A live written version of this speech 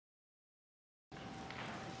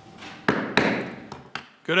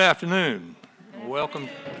Good afternoon. Welcome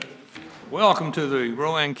to the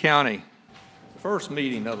Rowan County first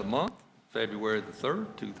meeting of the month, February the 3rd,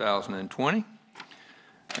 2020.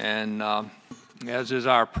 And as is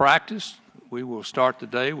our practice, we will start the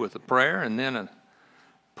day with a prayer and then a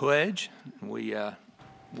pledge. We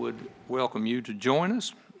would welcome you to join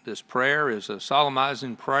us. This prayer is a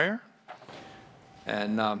solemnizing prayer,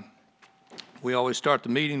 and we always start the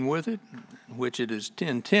meeting with it, which it is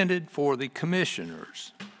intended for the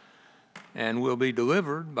commissioners, and will be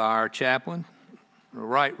delivered by our chaplain, the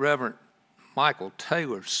Right Reverend Michael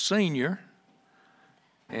Taylor Sr.,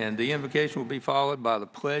 and the invocation will be followed by the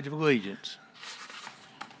Pledge of Allegiance.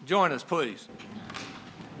 Join us, please.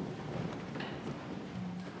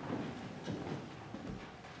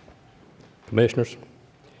 Commissioners,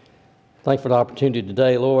 thank you for the opportunity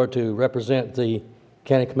today, Lord, to represent the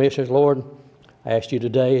county commissioners, Lord. I ask you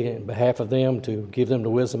today, in behalf of them, to give them the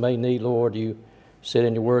wisdom they need, Lord. You said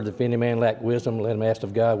in your word, if any man lack wisdom, let him ask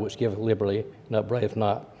of God, which giveth liberally, and upbraideth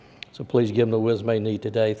not. So please give them the wisdom they need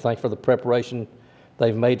today. Thank you for the preparation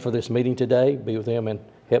they've made for this meeting today. Be with them and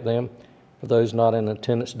help them. For those not in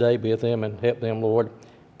attendance today, be with them and help them, Lord.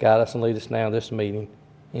 Guide us and lead us now in this meeting.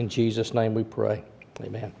 In Jesus' name we pray.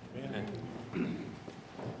 Amen. Amen.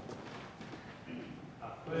 I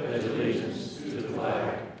pledge allegiance to the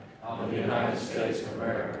flag of the United States of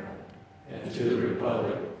America and to the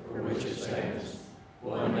republic for which it stands,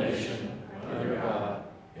 one nation, under God,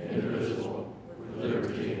 indivisible, with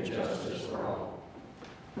liberty and justice for all.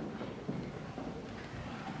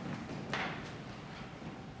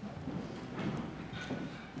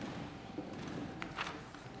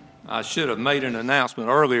 I should have made an announcement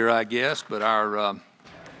earlier, I guess, but our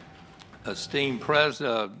esteemed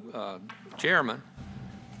chairman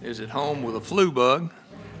is at home with a flu bug,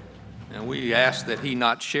 and we ask that he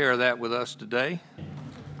not share that with us today.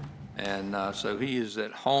 And so he is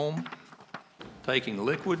at home taking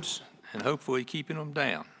liquids and hopefully keeping them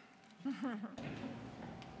down.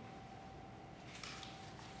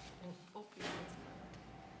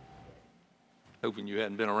 Hoping you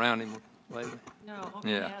hadn't been around him lately. No,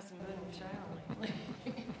 hopefully Yeah. he hasn't been in the shower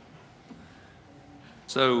lately.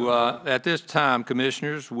 So at this time,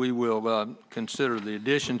 commissioners, we will consider the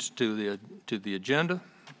additions to the agenda.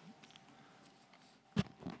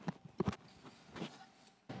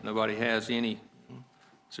 Nobody has any,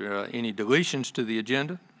 is there any deletions to the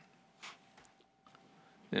agenda?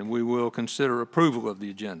 Then we will consider approval of the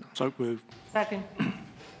agenda. So moved. Second.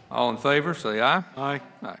 All in favor, say aye. Aye.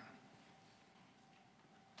 Aye.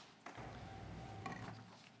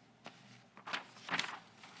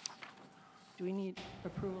 Do we need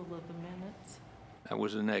approval of the minutes? That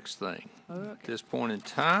was the next thing. Okay. At this point in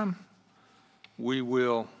time, we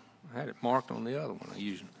will, I had it marked on the other one I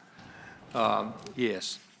used.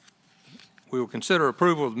 Yes. We will consider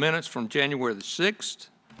approval of minutes from January the 6th,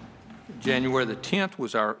 January the 10th,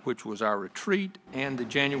 which was our retreat, and the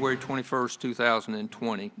January 21st,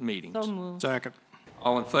 2020 meetings. So moved. Second.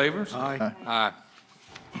 All in favor? Aye. Aye.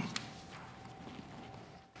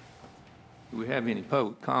 Do we have any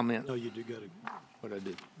public comment? No, you do got to What I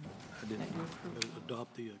did? I didn't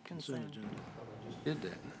adopt the consent agenda. did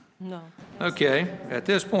that. No. Okay. At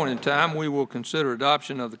this point in time, we will consider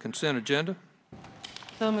adoption of the consent agenda.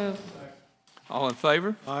 So moved. All in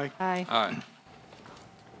favor? Aye. Aye. Aye.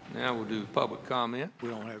 Now we'll do public comment. We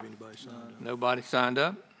don't have anybody signed up. Nobody signed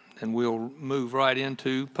up, and we'll move right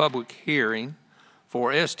into public hearing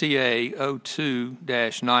for STA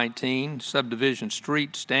 02-19 subdivision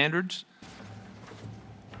street standards.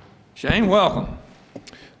 Shane, welcome.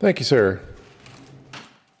 Thank you, sir.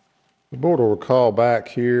 The board will recall back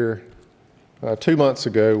here 2 months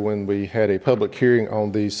ago when we had a public hearing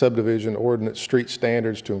on the subdivision ordinance street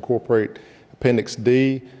standards to incorporate Appendix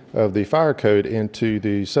D of the fire code into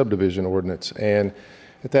the subdivision ordinance. And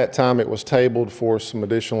at that time, it was tabled for some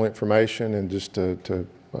additional information and just to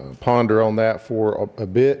ponder on that for a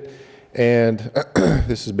bit. And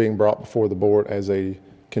this is being brought before the board as a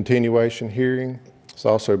continuation hearing. It's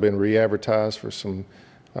also been re-advertised for some,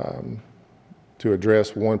 to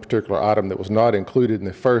address one particular item that was not included in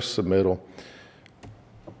the first submittal.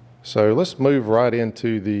 So let's move right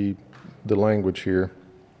into the language here.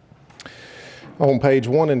 On page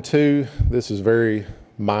 1 and 2, this is very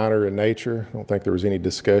minor in nature. I don't think there was any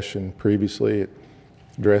discussion previously. It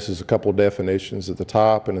addresses a couple of definitions at the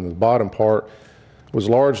top, and in the bottom part was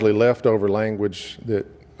largely leftover language that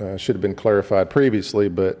should have been clarified previously,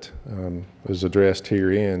 but was addressed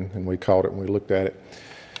herein, and we caught it when we looked at it.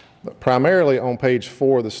 But primarily on page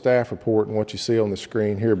 4 of the staff report and what you see on the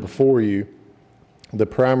screen here before you, the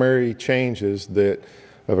primary changes that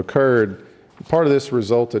have occurred Part of this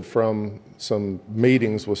resulted from some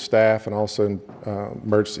meetings with staff and also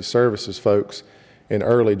emergency services folks in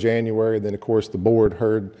early January. Then, of course, the board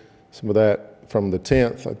heard some of that from the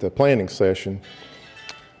 10th at the planning session.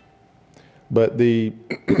 But the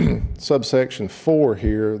subsection 4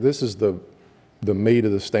 here, this is the meat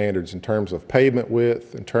of the standards in terms of pavement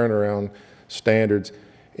width and turnaround standards.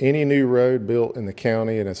 Any new road built in the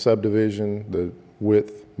county in a subdivision, the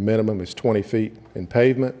width minimum is 20 feet in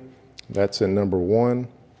pavement. That's in number 1.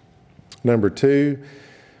 Number 2,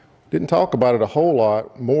 didn't talk about it a whole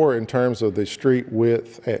lot more in terms of the street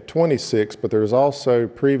width at 26, but there's also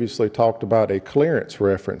previously talked about a clearance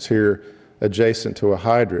reference here adjacent to a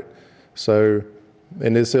hydrant. So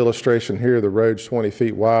in this illustration here, the road's 20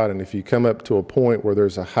 feet wide, and if you come up to a point where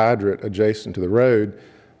there's a hydrant adjacent to the road,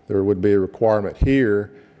 there would be a requirement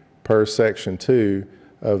here per section 2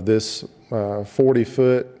 of this 40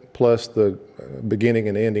 foot plus the beginning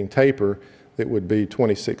and ending taper that would be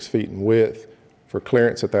 26 feet in width for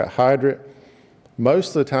clearance at that hydrant. Most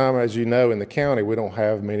of the time, as you know, in the county, we don't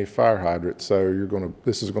have many fire hydrants, so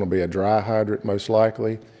this is going to be a dry hydrant most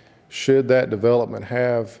likely. Should that development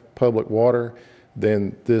have public water,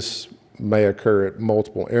 then this may occur at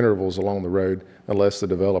multiple intervals along the road unless the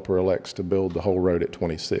developer elects to build the whole road at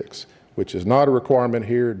 26, which is not a requirement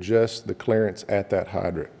here, just the clearance at that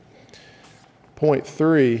hydrant. Point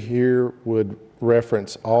 3 here would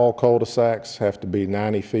reference all cul-de-sacs have to be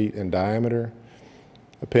 90 feet in diameter.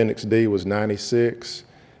 Appendix D was 96.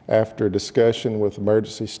 After discussion with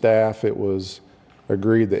emergency staff, it was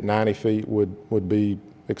agreed that 90 feet would be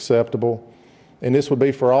acceptable. And this would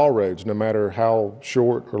be for all roads, no matter how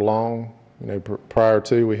short or long. You know, prior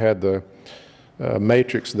to, we had the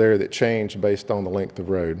matrix there that changed based on the length of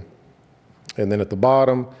road. And then at the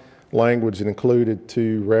bottom, language included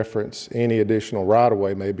to reference any additional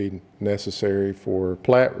right-of-way may be necessary for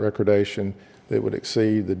plat recordation that would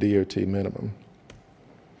exceed the DOT minimum.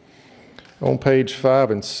 On page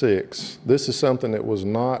 5 and 6, this is something that was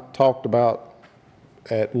not talked about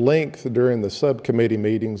at length during the subcommittee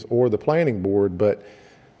meetings or the planning board, but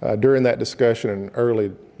during that discussion in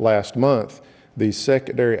early last month, the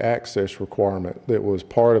secondary access requirement that was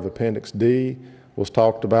part of Appendix D was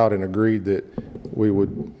talked about and agreed that we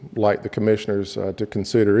would like the commissioners to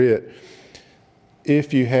consider it.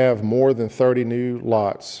 If you have more than 30 new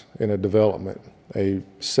lots in a development, a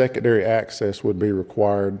secondary access would be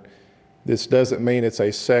required. This doesn't mean it's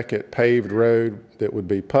a second paved road that would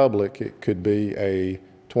be public. It could be a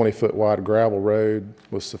 20-foot wide gravel road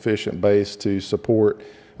with sufficient base to support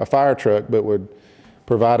a fire truck, but would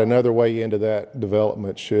provide another way into that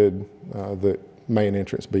development should the main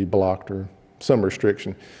entrance be blocked or some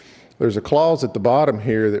restriction. There's a clause at the bottom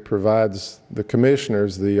here that provides the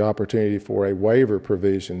commissioners the opportunity for a waiver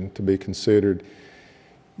provision to be considered.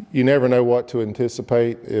 You never know what to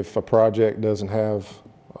anticipate if a project doesn't have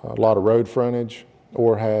a lot of road frontage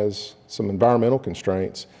or has some environmental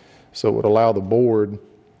constraints. So it would allow the board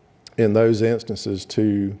in those instances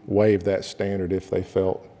to waive that standard if they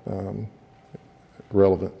felt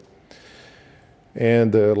relevant.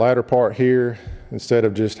 And the latter part here, instead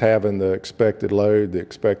of just having the expected load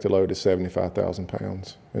is 75,000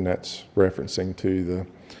 pounds, and that's referencing to the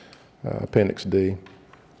Appendix D.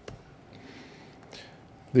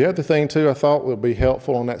 The other thing too I thought would be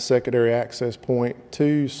helpful on that secondary access point,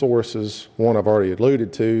 2 sources. One I've already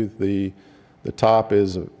alluded to. The top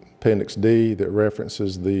is Appendix D that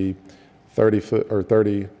references the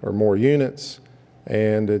 30 or more units,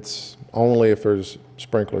 and it's only if there's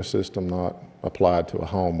sprinkler system not applied to a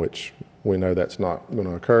home, which we know that's not going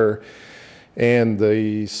to occur. And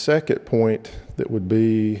the second point that would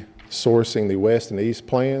be sourcing the west and east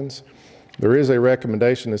plans. There is a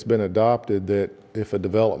recommendation that's been adopted that if a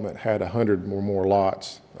development had 100 or more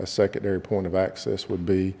lots, a secondary point of access would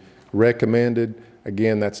be recommended.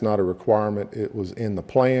 Again, that's not a requirement. It was in the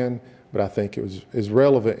plan, but I think it is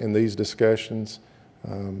relevant in these discussions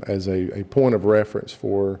as a point of reference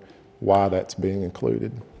for why that's being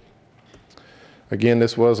included. Again,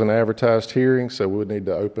 this was an advertised hearing, so we would need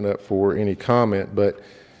to open up for any comment, but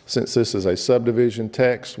since this is a subdivision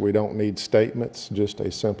text, we don't need statements, just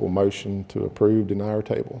a simple motion to approve, deny, or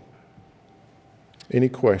table. Any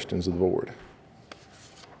questions of the board?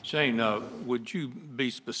 Shane, would you be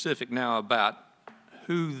specific now about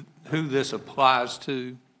who this applies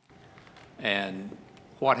to and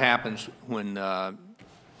what happens when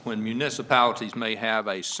municipalities may have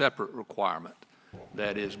a separate requirement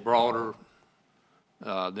that is broader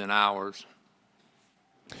than ours?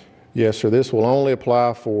 Yes, sir. This will only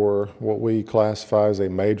apply for what we classify as a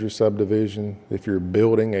major subdivision. If you're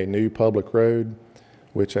building a new public road,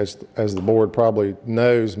 which as the board probably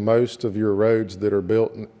knows, most of your roads that are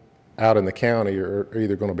built out in the county are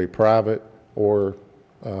either going to be private or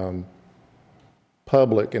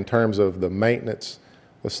public in terms of the maintenance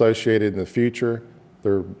associated in the future.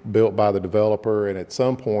 They're built by the developer, and at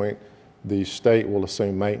some point, the state will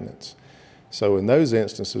assume maintenance. So in those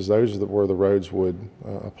instances, those are where the roads would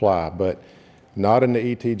apply, but not in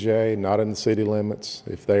the ETJ, not in the city limits.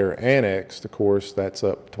 If they are annexed, of course, that's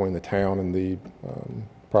up between the town and the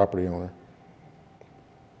property owner.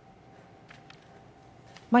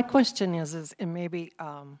 My question is, and maybe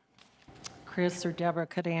Chris or Deborah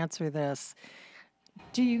could answer this.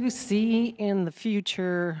 Do you see in the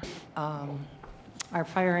future our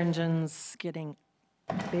fire engines getting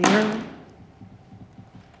bigger?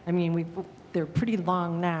 I mean, they're pretty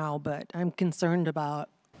long now, but I'm concerned about,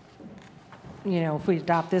 if we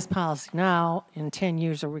adopt this policy now, in 10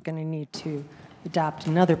 years, are we going to need to adopt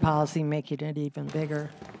another policy making it even bigger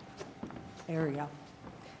area?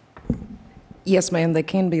 Yes, ma'am, they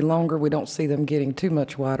can be longer. We don't see them getting too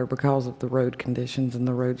much wider because of the road conditions and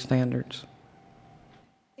the road standards.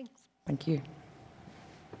 Thanks. Thank you.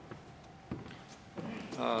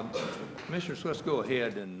 Commissioners, let's go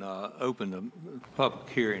ahead and open the public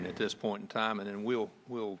hearing at this point in time, and then we'll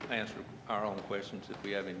answer our own questions if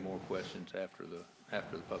we have any more questions after the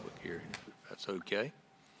public hearing, if that's okay.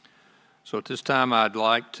 So at this time, I'd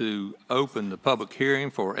like to open the public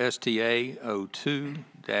hearing for STA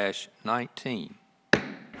 02-19.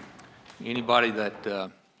 Anybody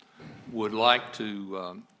that would like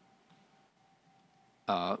to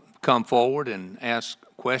come forward and ask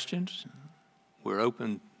questions, we're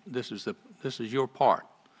open. This is your part.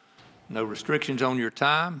 No restrictions on your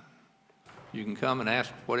time. You can come and ask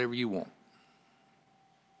whatever you want.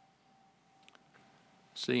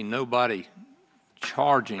 See nobody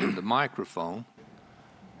charging the microphone,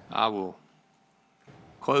 I will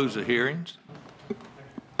close the hearings.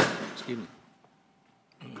 Excuse me.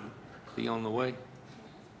 Be on the way.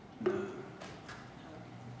 No,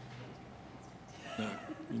 you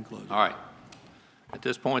can close it. All right. At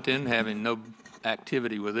this point then, having no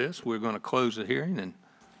activity with this, we're going to close the hearing. And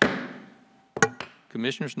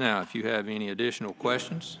Commissioners, now, if you have any additional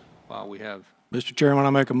questions while we have. Mr. Chairman, I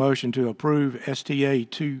make a motion to approve STA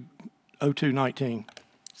 02-19.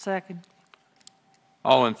 Second.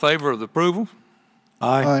 All in favor of the approval?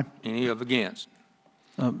 Aye. Any of against?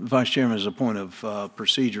 Vice Chairman, as a point of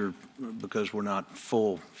procedure, because we're not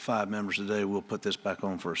full 5 members today, we'll put this back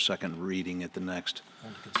on for a second reading at the next,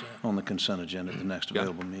 on the consent agenda at the next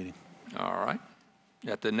available meeting. All right.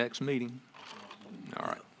 At the next meeting. All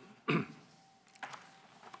right.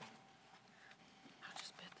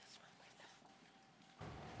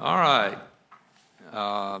 All right.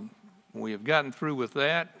 We have gotten through with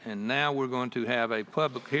that, and now we're going to have a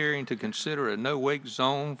public hearing to consider a no-wake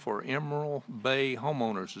zone for Emerald Bay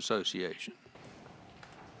Homeowners Association.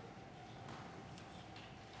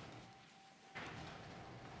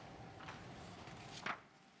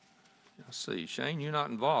 Let's see, Shane, you're not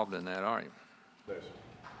involved in that, are you? Yes.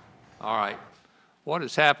 All right. What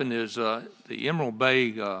has happened is the Emerald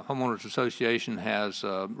Bay Homeowners Association has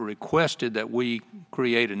requested that we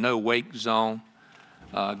create a no-wake zone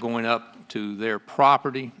going up to their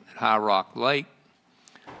property at High Rock Lake.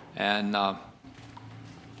 And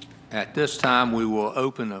at this time, we will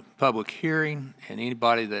open a public hearing, and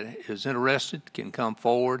anybody that is interested can come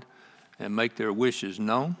forward and make their wishes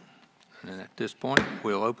known. And at this point,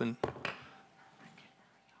 we'll open.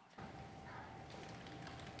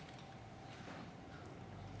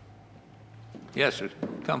 Yes, sir.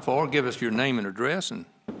 Come forward, give us your name and address, and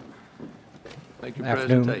make your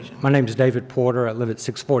presentation. My name is David Porter. I live at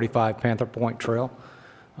 645 Panther Point Trail.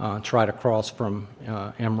 It's right across from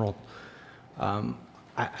Emerald. I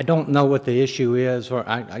don't know what the issue is, or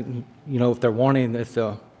if they're wanting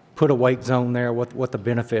to put a wake zone there, what the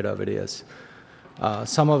benefit of it is.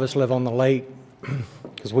 Some of us live on the lake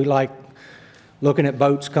because we like looking at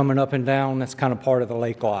boats coming up and down. That's kind of part of the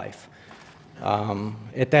lake life.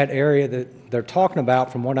 At that area that they're talking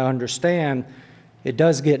about, from what I understand, it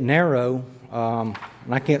does get narrow, and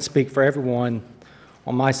I can't speak for everyone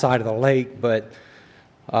on my side of the lake, but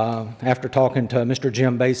after talking to Mr.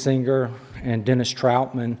 Jim Basinger and Dennis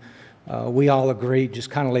Troutman, we all agreed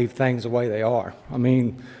just kind of leave things the way they are. I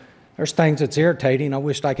mean, there's things that's irritating. I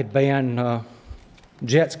wished I could ban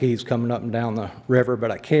jet skis coming up and down the river,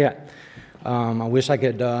 but I can't. I wish I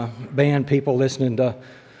could ban people listening to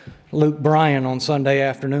Luke Bryan on Sunday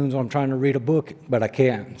afternoons when I'm trying to read a book, but I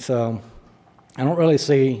can't. So I don't really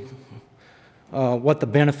see what the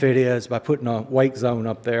benefit is by putting a wake zone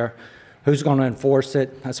up there. Who's going to enforce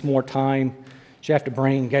it? That's more time. You have to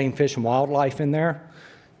bring game, fish, and wildlife in there.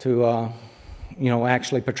 to,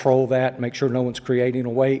 actually patrol that, make sure no one's creating a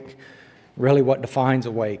wake. Really, what defines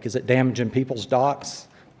a wake? Is it damaging people's docks?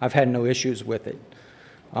 I've had no issues with it.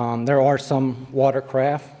 There are some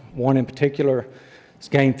watercraft. One in particular is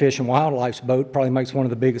Game Fish and Wildlife's boat, probably makes one of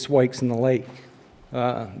the biggest wakes in the lake.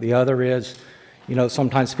 The other is,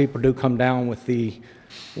 sometimes people do come down with the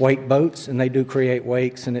wake boats, and they do create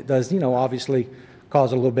wakes, and it does, obviously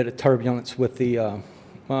cause a little bit of turbulence with the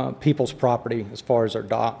people's property as far as their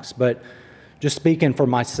docks. But just speaking for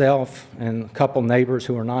myself and a couple neighbors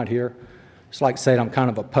who are not here, just like I said, I'm kind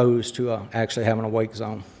of opposed to actually having a wake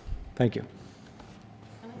zone. Thank you.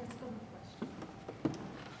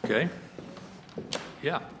 Okay.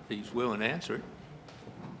 Yeah, if he's willing to answer it.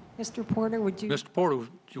 Mr. Porter, would you? Mr. Porter,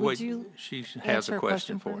 Would you she has answer a a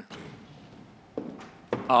question question for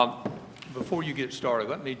you. Before you get started,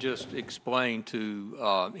 let me just explain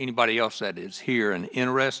to anybody else that is here and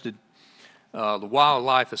interested. The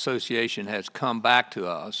Wildlife Association has come back to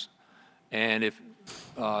us, and if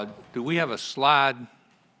do we have a slide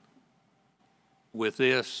with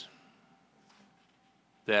this?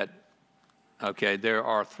 Okay, there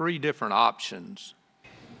are 3 different options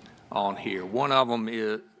on here. One of them,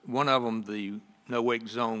 the no wake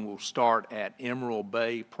zone will start at Emerald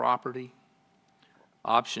Bay property.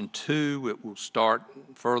 Option 2, it will start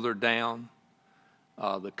further down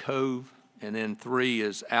the cove, and then 3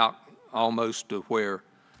 is out almost to where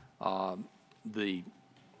the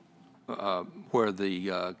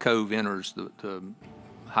cove enters the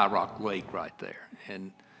High Rock Lake right there.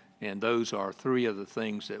 And those are 3 of the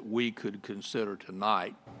things that we could consider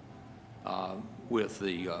tonight with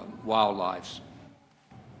the wildlife's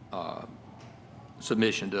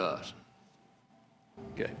submission to us.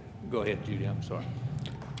 Okay, go ahead, Judy, I'm sorry.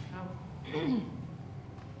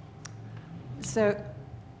 So,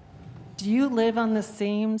 do you live on the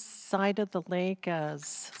same side of the lake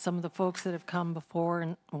as some of the folks that have come before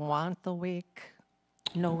and want the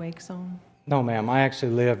no wake zone? No, ma'am. I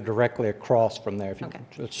actually live directly across from there. If you Okay.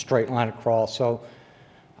 Just straight line across. So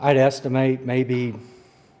I'd estimate maybe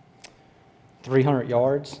 300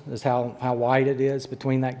 yards is how wide it is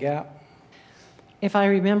between that gap. If I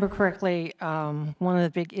remember correctly, one of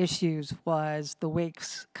the big issues was the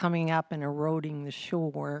wakes coming up and eroding the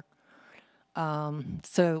shore.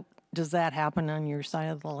 So does that happen on your side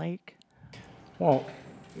of the lake? Well,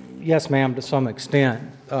 yes, ma'am, to some extent.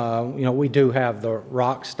 We do have the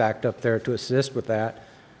rocks stacked up there to assist with that.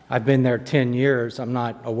 I've been there 10 years. I'm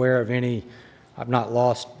not aware of any, I've not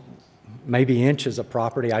lost maybe inches of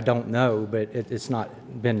property. I don't know, but it's not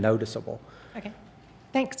been noticeable. Okay,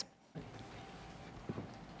 thanks.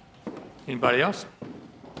 Anybody else?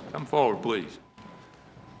 Come forward, please.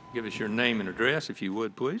 Give us your name and address, if you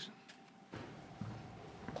would, please.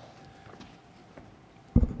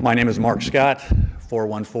 My name is Mark Scott,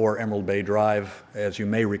 414 Emerald Bay Drive. As you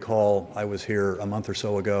may recall, I was here a month or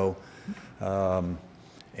so ago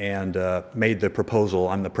and made the proposal.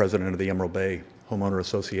 I'm the president of the Emerald Bay Homeowner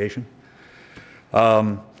Association.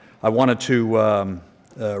 I wanted to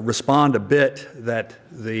respond a bit that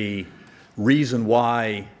the reason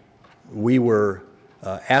why we were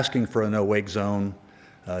asking for a no-wake zone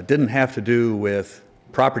didn't have to do with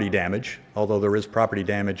property damage, although there is property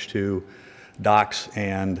damage to docks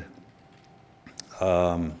and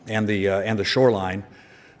the shoreline,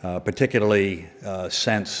 particularly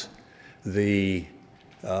since the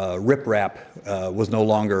riprap was no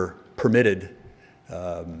longer permitted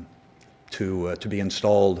to be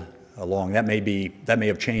installed along. That may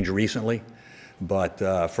have changed recently, but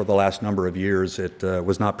for the last number of years it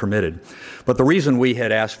was not permitted. But the reason we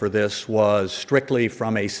had asked for this was strictly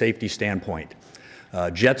from a safety standpoint.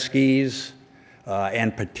 Jet skis,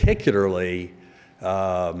 and particularly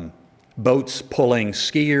boats pulling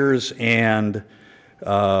skiers and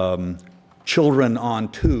children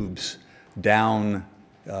on tubes down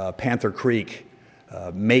Panther Creek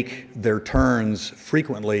make their turns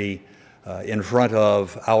frequently in front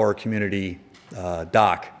of our community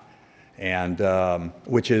dock, and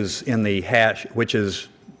which is in the hash, which is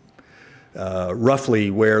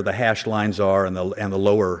roughly where the hash lines are and the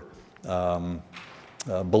lower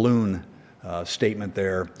balloon statement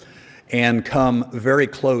there, and come very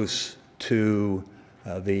close to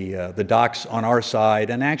the docks on our side,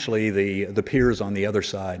 and actually the piers on the other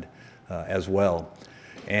side as well.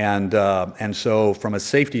 And so from a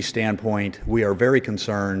safety standpoint, we are very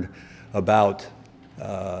concerned about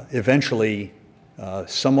eventually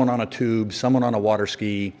someone on a tube, someone on a water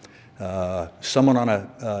ski, someone on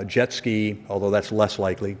a jet ski, although that's less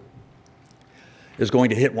likely, is going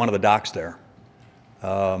to hit one of the docks there.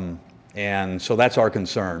 And so that's our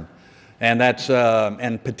concern. And that's,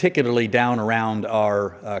 and particularly down around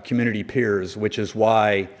our community piers, which is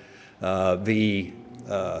why the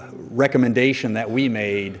recommendation that we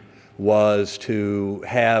made was to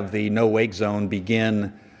have the no wake zone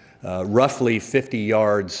begin roughly 50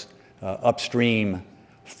 yards upstream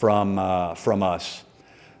from us.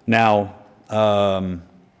 Now,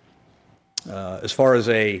 as far as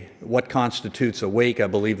what constitutes a wake, I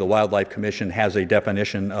believe the Wildlife Commission has a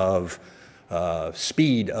definition of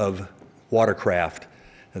speed of watercraft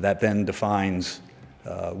that then defines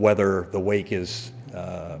whether the wake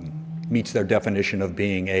meets their definition of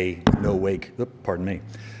being a no wake. Pardon me,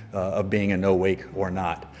 of being a no wake or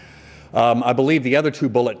not. I believe the other two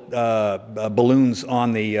balloons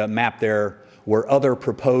on the map there were other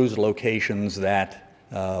proposed locations that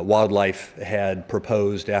Wildlife had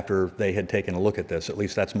proposed after they had taken a look at this. At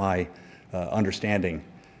least that's my understanding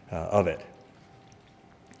of it.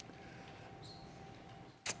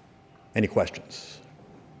 Any questions?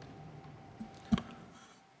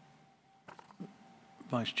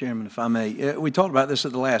 Vice Chairman, if I may, we talked about this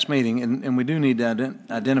at the last meeting, and we do need to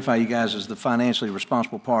identify you guys as the financially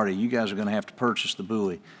responsible party. You guys are going to have to purchase the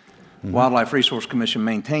buoy. Mm-hmm. Wildlife Resource Commission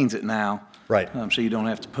maintains it now. Right. So you don't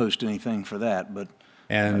have to post anything for that, but.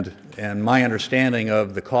 And my understanding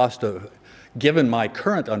of the cost of, given my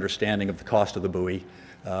current understanding of the cost of the buoy,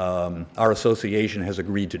 our association has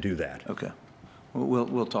agreed to do that. Okay.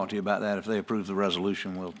 We'll talk to you about that. If they approve the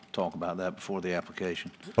resolution, we'll talk about that before the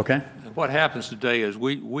application. Okay. What happens today is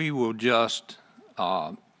we will just,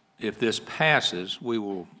 if this passes, we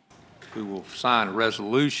will sign a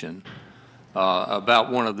resolution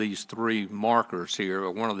about one of these three markers here,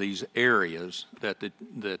 or one of these areas that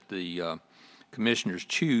the commissioners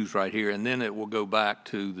choose right here, and then it will go back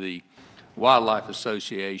to the Wildlife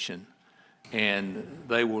Association, and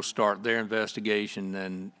they will start their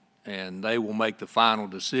investigation, and they will make the final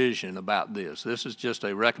decision about this. This is just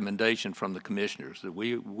a recommendation from the commissioners that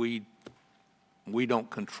we don't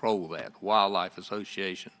control that. The Wildlife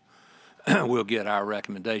Association will get our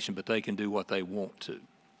recommendation, but they can do what they want to.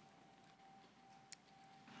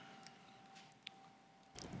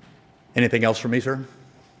 Anything else for me, sir?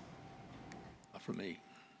 Not for me.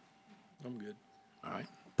 I'm good. All right.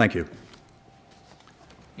 Thank you.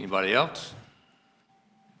 Anybody else?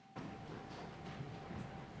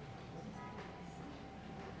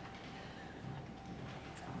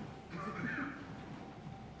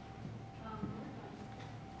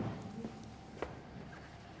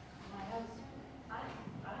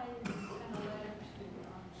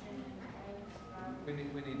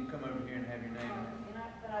 We need to come over here and have your name.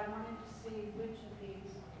 But I wanted to see which of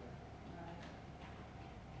these.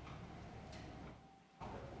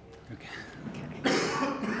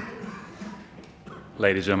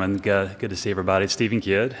 Ladies and gentlemen, good to see everybody. It's Stephen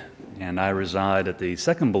Kidd, and I reside at the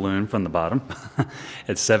second balloon from the bottom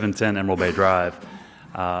at 710 Emerald Bay Drive.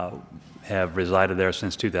 Have resided there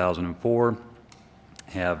since 2004.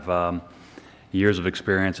 Have years of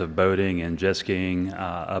experience of boating and jet skiing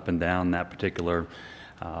up and down that particular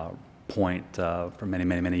point for many,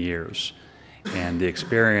 many, many years. And the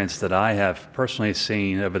experience that I have personally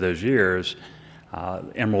seen over those years,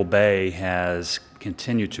 Emerald Bay has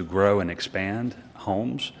continued to grow and expand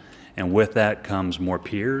homes, and with that comes more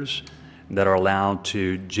piers that are allowed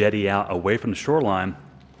to jetty out away from the shoreline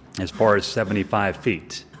as far as 75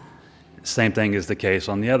 feet. Same thing is the case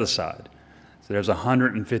on the other side. So there's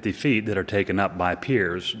 150 feet that are taken up by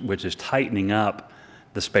piers, which is tightening up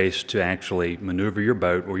the space to actually maneuver your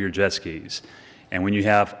boat or your jet skis. And when you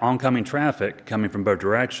have oncoming traffic coming from both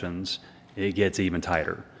directions, it gets even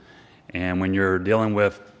tighter. And when you're dealing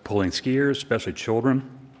with pulling skiers, especially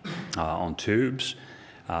children, on tubes,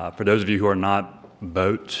 for those of you who are not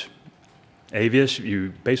boat avious,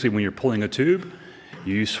 you basically, when you're pulling a tube,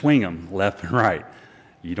 you swing them left and right.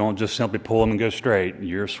 You don't just simply pull them and go straight.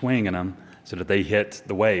 You're swinging them so that they hit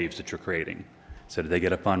the waves that you're creating, so that they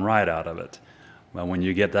get a fun ride out of it. Well, when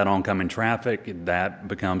you get that oncoming traffic, that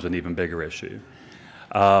becomes an even bigger issue.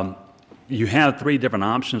 You have three different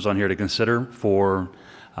options on here to consider for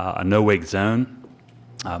a no-wake zone.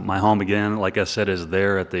 My home, again, like I said, is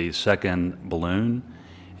there at the second balloon,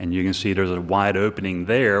 and you can see there's a wide opening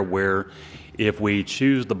there where if we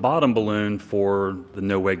choose the bottom balloon for the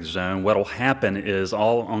no-wake zone, what will happen is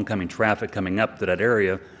all oncoming traffic coming up to that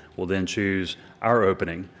area will then choose our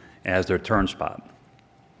opening as their turn spot.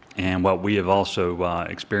 And what we have also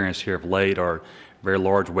experienced here of late are very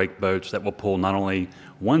large wake boats that will pull not only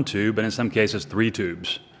one tube, but in some cases 3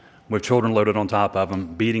 tubes, with children loaded on top of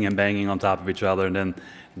them, beating and banging on top of each other, and then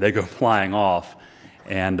they go flying off.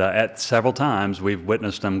 And at several times, we've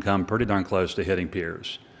witnessed them come pretty darn close to hitting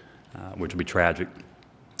piers, which would be tragic.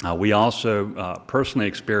 We also personally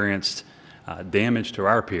experienced damage to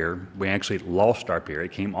our pier. We actually lost our pier.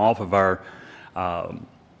 It came off of our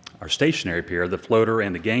stationary pier. The floater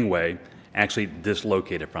and the gangway actually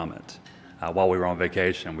dislocated from it while we were on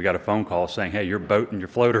vacation. We got a phone call saying, "Hey, your boat and your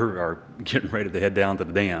floater are getting ready to head down to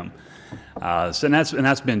the dam." And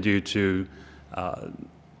that's been due to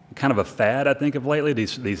kind of a fad, I think, of lately.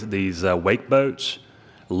 These wake boats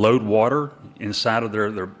load water inside of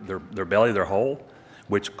their belly, their hull,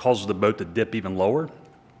 which causes the boat to dip even lower,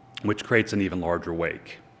 which creates an even larger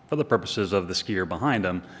wake for the purposes of the skier behind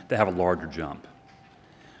them to have a larger jump.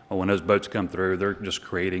 Well, when those boats come through, they're just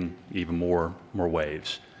creating even more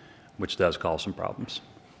waves, which does cause some problems.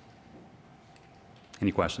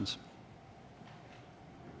 Any questions?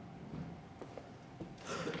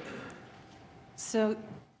 So,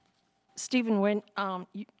 Stephen, when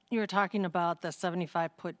you were talking about the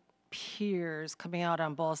 75-foot piers coming out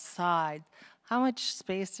on both sides, how much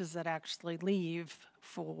space does that actually leave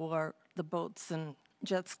for the boats and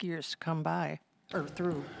jet skiers to come by or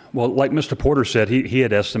through? Well, like Mr. Porter said, he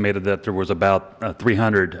had estimated that there was about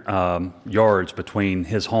 300 yards between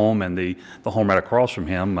his home and the home right across from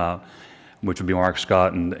him, which would be Mark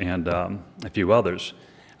Scott and a few others.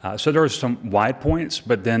 So there are some wide points,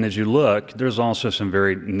 but then as you look, there's also some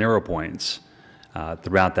very narrow points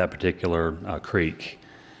throughout that particular creek.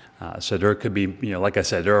 So there could be, like I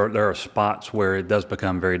said, there are spots where it does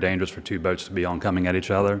become very dangerous for two boats to be coming at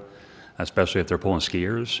each other, especially if they're pulling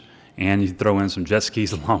skiers. And you throw in some jet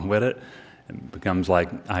skis along with it, it becomes like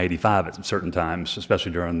I-85 at certain times,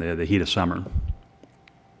 especially during the heat of summer.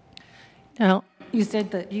 Now, you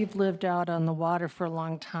said that you've lived out on the water for a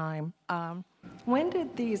long time. When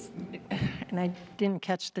did these, and I didn't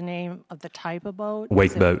catch the name of the type of boat?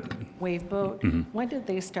 Wake boat. Wave boat? Mm-hmm. When did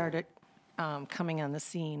they start coming on the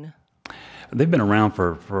scene? They've been around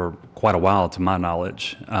for quite a while, to my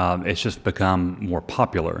knowledge. It's just become more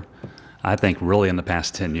popular, I think, really in the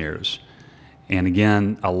past 10 years. And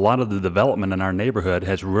again, a lot of the development in our neighborhood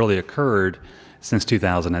has really occurred since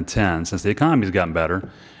 2010. Since the economy's gotten better,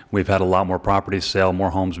 we've had a lot more properties sell,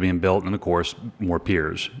 more homes being built, and of course, more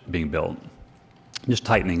piers being built. Just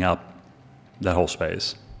tightening up that whole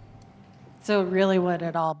space. So really what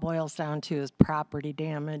it all boils down to is property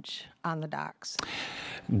damage on the docks.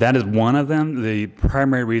 That is one of them. The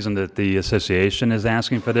primary reason that the association is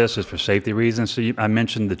asking for this is for safety reasons. So I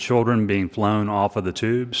mentioned the children being flown off of the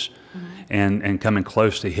tubes and coming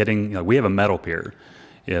close to hitting. We have a metal pier.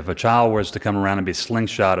 If a child was to come around and be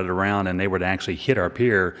slingshotted around and they were to actually hit our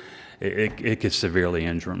pier, it could severely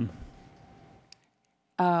injure them.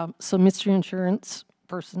 So Mr. Insurance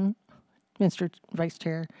person, Mr. Vice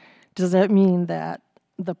Chair, does that mean that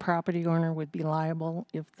the property owner would be liable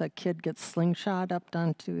if the kid gets slingshot up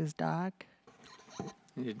onto his dock?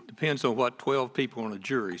 It depends on what 12 people on a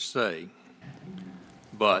jury say.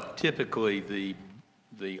 But typically,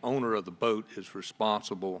 the owner of the boat is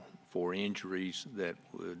responsible for injuries that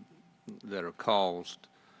are caused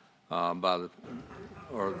by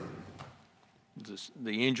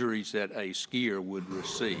the injuries that a skier would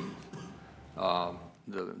receive.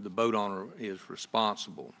 The boat owner is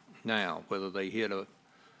responsible. Now, whether they hit a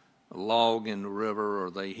log in the river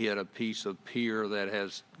or they hit a piece of pier that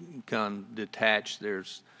has come detached,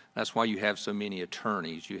 that's why you have so many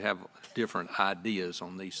attorneys. You have different ideas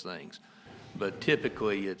on these things. But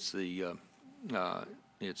typically, it's the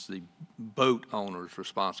boat owner's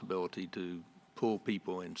responsibility to pull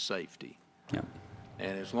people in safety. Yeah.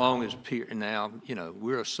 And as long as now,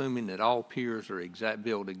 we're assuming that all piers are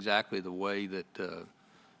built exactly the way that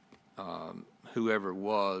whoever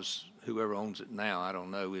owns it now, I don't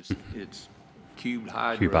know. It's Cube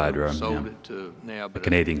Hydro sold it to now, but a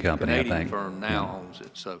Canadian company, I think. Canadian firm now owns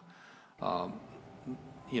it. So,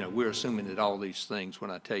 we're assuming that all these things, when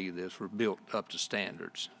I tell you this, were built up to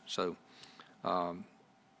standards. So,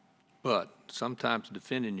 but sometimes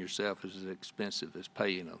defending yourself is as expensive as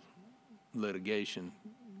paying a litigation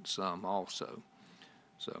sum also.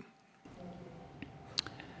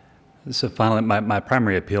 So finally, my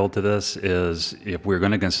primary appeal to this is if we're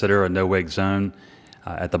going to consider a no-wake zone,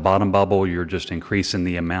 at the bottom bubble, you're just increasing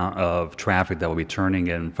the amount of traffic that will be turning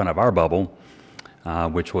in front of our bubble,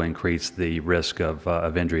 which will increase the risk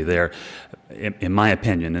of injury there. In my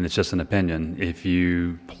opinion, and it's just an opinion, if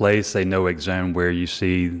you place a no-wake zone where you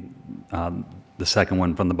see the second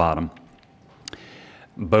one from the bottom,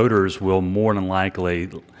 boaters will more than likely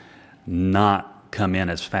not come in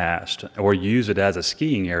as fast or use it as a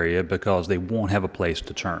skiing area because they won't have a place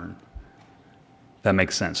to turn. That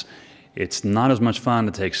makes sense. It's not as much fun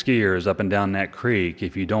to take skiers up and down that creek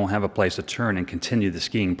if you don't have a place to turn and continue the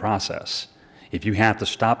skiing process. If you have to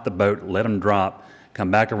stop the boat, let them drop,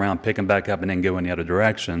 come back around, pick them back up, and then go in the other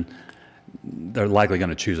direction, they're likely going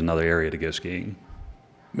to choose another area to go skiing.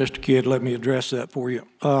 Mr. Kidd, let me address that for you.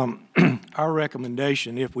 Our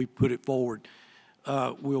recommendation, if we put it forward,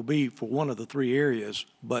 will be for one of the three areas,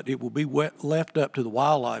 but it will be left up to the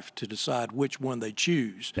wildlife to decide which one they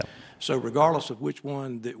choose. Yep. So regardless of which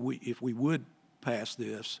one that if we would pass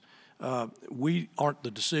this, we aren't the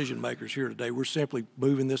decision makers here today. We're simply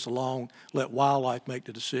moving this along, let wildlife make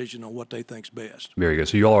the decision on what they think's best. Very good.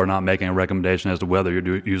 So you all are not making a recommendation as to whether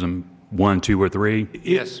you're using 1, 2, or 3?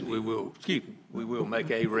 Yes, we will, we will make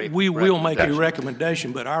a recommendation. We will make a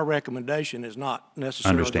recommendation, but our recommendation is not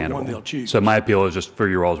necessarily the Understandable. one they'll choose. So my appeal is just for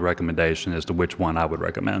your all's recommendation as to which one I would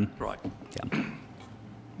recommend. Right. Yeah.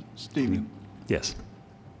 Stevie, Yes.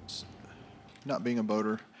 not being a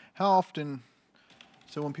boater, how often,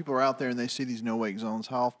 so when people are out there and they see these no-wake zones,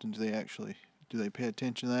 how often do they pay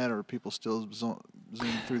attention to that, or are people still zoom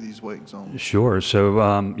through these wake zones? Sure.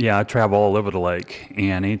 So, yeah, I travel all over the lake,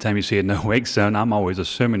 and anytime you see a no-wake zone, I'm always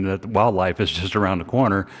assuming that the wildlife is just around the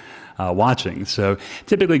corner watching. So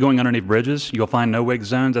typically going underneath bridges, you'll find no-wake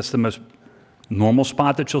zones. That's the most normal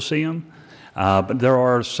spot that you'll see them. But there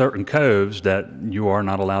are certain coves that you are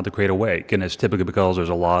not allowed to create a wake, and it's typically because there's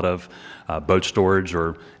a lot of boat storage,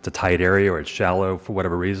 or it's a tight area, or it's shallow for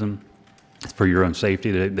whatever reason. For your own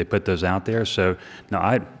safety, they put those out there. So,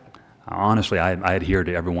 no, honestly, I adhere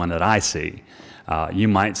to everyone that I see. You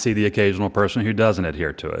might see the occasional person who doesn't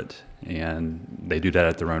adhere to it, and they do that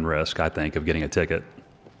at their own risk, I think, of getting a ticket.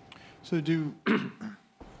 So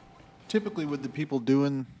typically with the people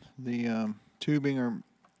doing the tubing, or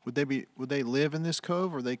would they live in this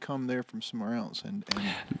cove, or they come there from somewhere else?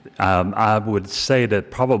 I would say that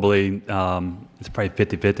probably it's probably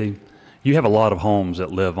 50-50. You have a lot of homes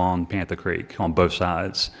that live on Panther Creek on both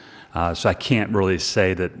sides, so I can't really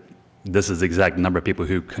say that this is the exact number of people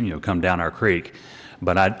who come down our creek.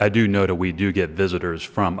 But I do know that we do get visitors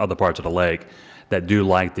from other parts of the lake that do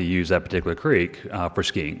like to use that particular creek for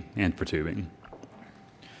skiing and for tubing.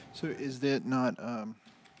 So is that not,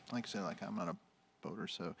 like I said, like I'm not a boater,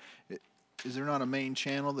 so is there not a main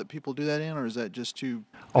channel that people do that in, or is that just too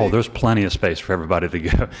big? Oh, there's plenty of space for everybody to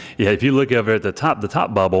go. Yeah, if you look over at the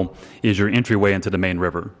top bubble is your entryway into the main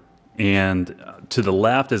river. And to the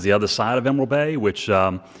left is the other side of Emerald Bay, which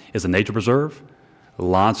is a nature preserve.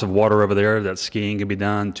 Lots of water over there that skiing can be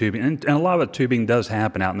done, tubing, and a lot of the tubing does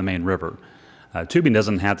happen out in the main river. Tubing does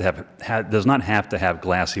not have to have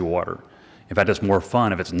glassy water. In fact, it's more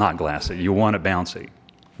fun if it's not glassy. You want it bouncy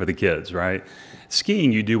for the kids, right?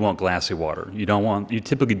 Skiing, you do want glassy water. You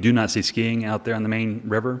typically do not see skiing out there in the main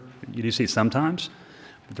river. You do see sometimes,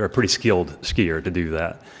 but they're a pretty skilled skier to do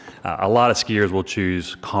that. A lot of skiers will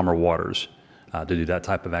choose calmer waters to do that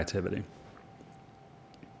type of activity.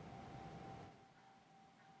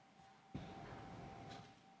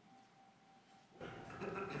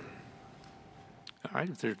 All right,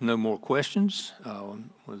 if there's no more questions,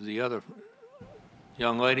 would the other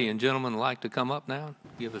young lady and gentleman like to come up now?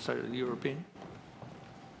 Give us your opinion.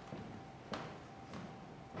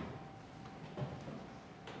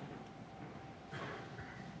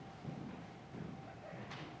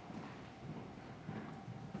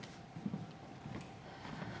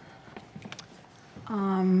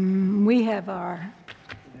 We have our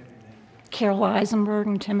Carol Eisenberg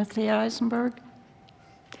and Timothy Eisenberg.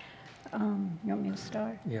 You want me to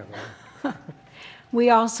start? Yeah. We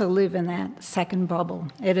also live in that second bubble.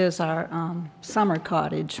 It is our summer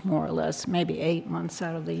cottage, more or less, maybe 8 months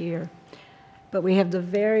out of the year. But we have the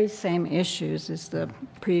very same issues as the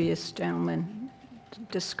previous gentleman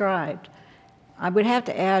described. I would have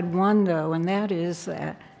to add one, though, and that is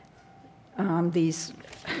that these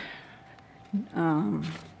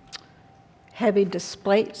heavy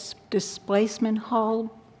displacement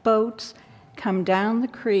hull boats come down the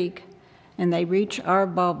creek, and they reach our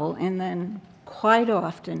bubble, and then quite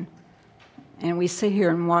often, and we sit here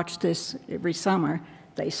and watch this every summer,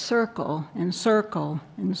 they circle and circle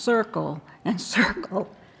and circle and circle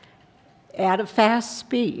at a fast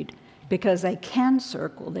speed, because they can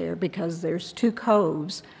circle there because there's two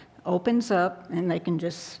coves, opens up, and they can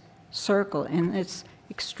just circle, and it's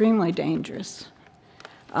extremely dangerous.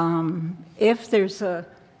 If there's a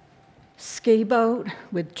ski boat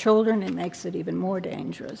with children, it makes it even more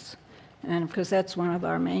dangerous, and because that's one of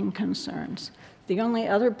our main concerns. The only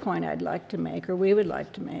other point I'd like to make, or we would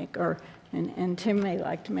like to make, and Tim may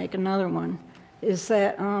like to make another one, is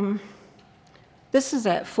that this is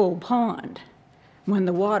at full pond. When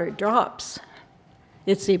the water drops,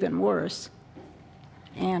 it's even worse.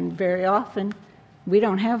 And very often, we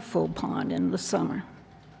don't have full pond in the summer.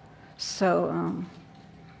 So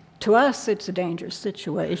to us, it's a dangerous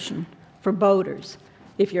situation. for boaters.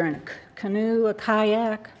 If you're in a canoe, a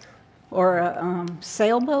kayak, or a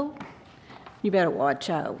sailboat, you better watch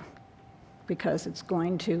out, because it's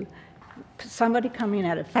going to, somebody coming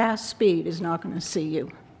at a fast speed is not going to see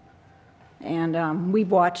you. And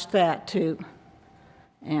we've watched that too.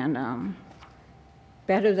 And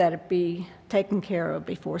better that it be taken care of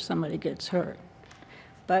before somebody gets hurt.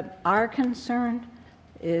 But our concern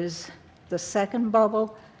is the second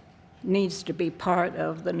bubble needs to be part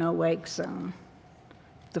of the no-wake zone.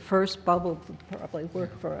 The first bubble would probably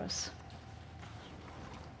work for us.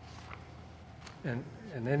 And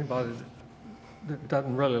anybody that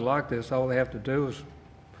doesn't really like this, all they have to do is,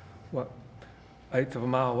 eighth of a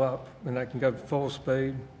mile up, and they can go full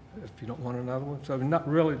speed if you don't want another one. So not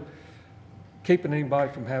really keeping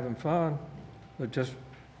anybody from having fun, but just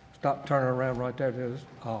stop turning around right there. There's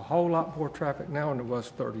a whole lot more traffic now than there was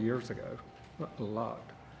 30 years ago, a lot.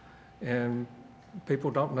 And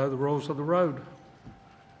people don't know the rules of the road.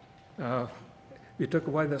 You took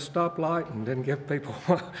away that stoplight and didn't give people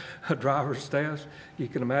a driver's test, you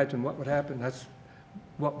can imagine what would happen. That's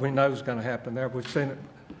what we know is going to happen there. We've seen it.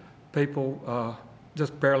 People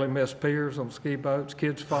just barely miss piers on ski boats.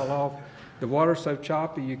 Kids fall off. The water's so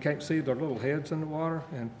choppy you can't see their little heads in the water.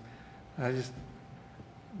 And I just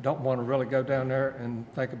don't want to really go down there and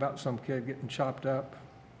think about some kid getting chopped up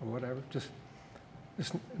or whatever. Just,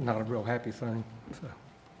 it's not a real happy thing. So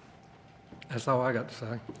that's all I got to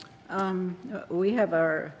say. We have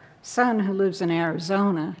our son who lives in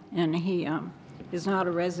Arizona, and he is not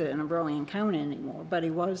a resident of Rowan County anymore, but he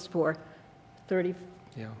was for 30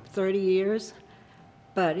 years.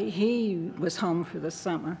 But he was home for the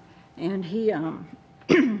summer, and he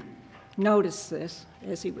noticed this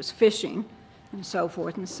as he was fishing and so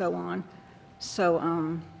forth and so on.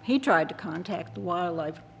 So he tried to contact the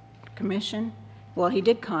Wildlife Commission. Well, he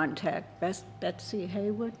did contact Betsy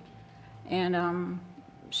Haywood, and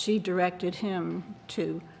she directed him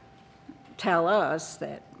to tell us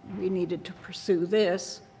that we needed to pursue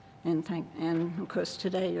this, and of course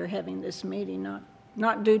today you're having this meeting,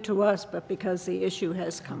 not due to us, but because the issue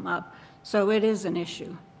has come up. So it is an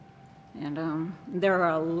issue. And there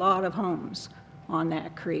are a lot of homes on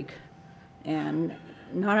that creek. And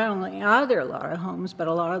not only are there a lot of homes, but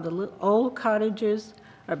a lot of the old cottages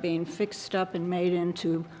are being fixed up and made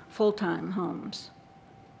into full-time homes.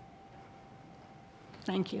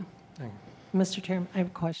 Thank you. Mr. Chairman, I have a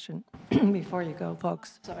question before you go,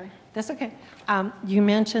 folks. Sorry. That's okay. You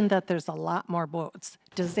mentioned that there's a lot more boats.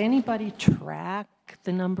 Does anybody track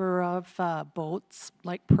the number of boats,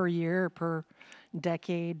 like per year or per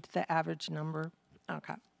decade, the average number?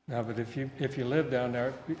 Okay. No, but if you live down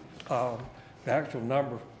there, the actual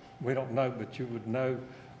number, we don't know, but you would know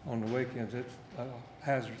on the weekends. It's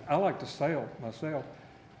hazardous. I like to sail myself.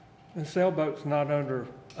 And sailboats not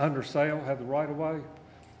under sail have the right of way.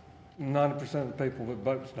 90% of the people with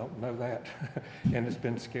boats don't know that, and it's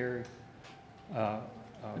been scary.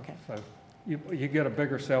 Okay. So you get a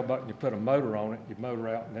bigger sailboat and you put a motor on it, you motor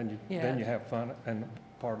out, and then you have fun in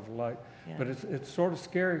part of the lake. Yeah. But it's sort of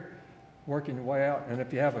scary working your way out. And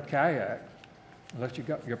if you have a kayak, unless you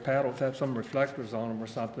got your paddles have some reflectors on them or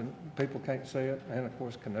something, people can't see it. And of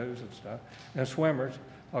course canoes and stuff. And swimmers,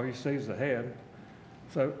 all you see is the head.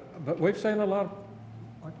 So, but we've seen a lot of,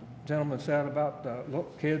 like the gentleman said about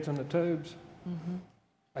little kids in the tubes. Mm-hmm.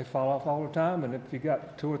 They fall off all the time, and if you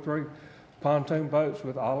got 2 or 3 pontoon boats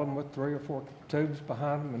with all of them with 3 or 4 tubes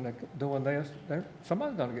behind them and they're doing this,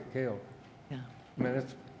 somebody's going to get killed. Yeah. I mean,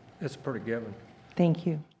 it's pretty given. Thank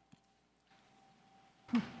you.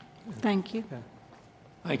 Thank you.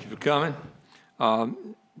 Thank you for coming.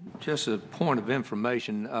 Just a point of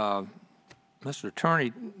information, Mr.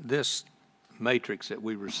 Attorney, this matrix that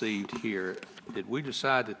we received here, did we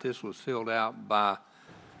decide that this was filled out by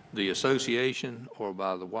the association or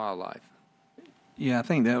by the wildlife? Yeah, I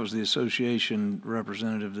think that was the association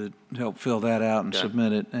representative that helped fill that out and Okay.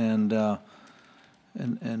 submit it. And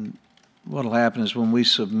what'll happen is when we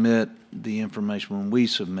submit the information, when we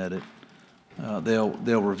submit it,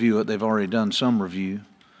 they'll review it. They've already done some review.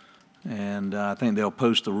 And I think they'll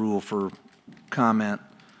post the rule for comment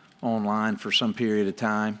online for some period of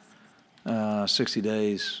time, 60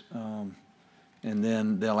 days. And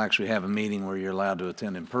then they'll actually have a meeting where you're allowed to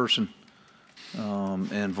attend in person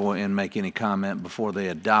and make any comment before they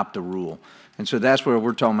adopt the rule. And so that's where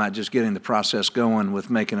we're talking about just getting the process going with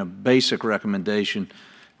making a basic recommendation.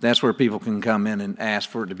 That's where people can come in and ask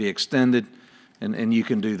for it to be extended, and you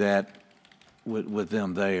can do that with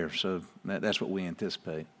them there. So that's what we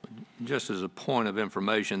anticipate. Just as a point of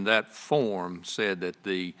information, that form said that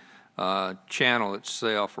the channel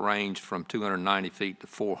itself ranged from 290 feet to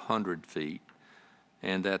 400 feet.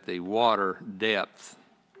 and that the water depth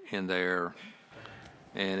in there,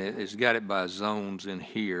 and it's got it by zones in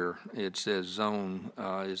here. It says zone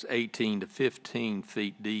is 18 to 15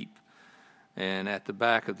 feet deep, and at the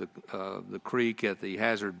back of the creek at the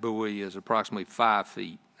hazard buoy is approximately 5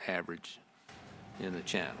 feet average in the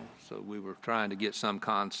channel. So we were trying to get some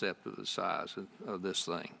concept of the size of this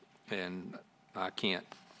thing, and I can't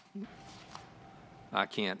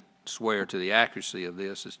swear to the accuracy of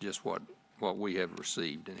this. It's just what we have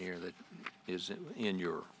received in here that is in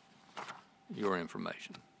your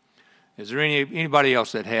information. Is there anybody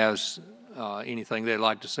else that has anything they'd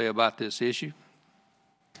like to say about this issue?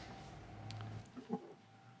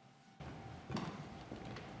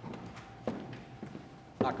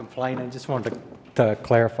 Not complaining, just wanted to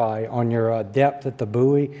clarify on your depth at the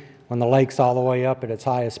buoy. When the lake's all the way up at its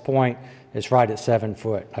highest point, it's right at 7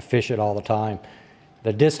 foot. I fish it all the time.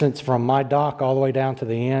 The distance from my dock all the way down to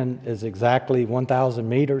the end is exactly 1,000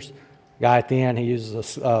 meters. Guy at the end, he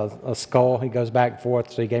uses a scull. He goes back and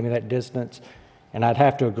forth, so he gave me that distance. And I'd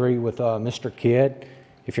have to agree with Mr. Kidd.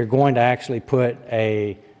 If you're going to actually put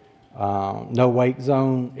a no wake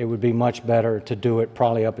zone, it would be much better to do it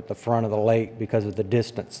probably up at the front of the lake because of the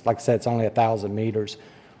distance. Like I said, it's only 1,000 meters.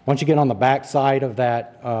 Once you get on the back side of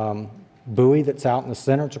that buoy that's out in the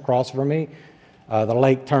center, it's across from me, the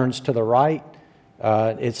lake turns to the right.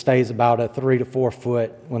 It stays about a 3 to 4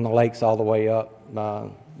 foot when the lake's all the way up,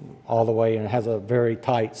 all the way, and it has a very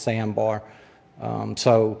tight sandbar.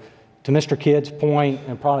 So to Mr. Kidd's point,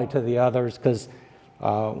 and probably to the others, because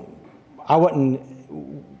I wouldn't,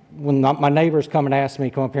 when my neighbors come and ask me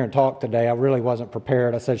to come up here and talk today, I really wasn't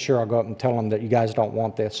prepared. I said, sure, I'll go up and tell them that you guys don't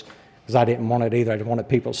want this, because I didn't want it either. I wanted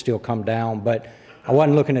people to still come down, but I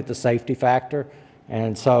wasn't looking at the safety factor.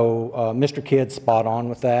 And so Mr. Kidd's spot on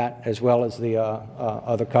with that, as well as the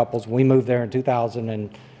other couples. We moved there in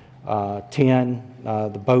 2010.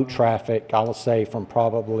 The boat traffic, I will say, from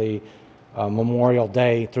probably Memorial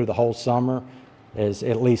Day through the whole summer is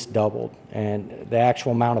at least doubled. And the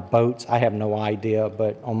actual amount of boats, I have no idea,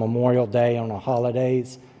 but on Memorial Day, on the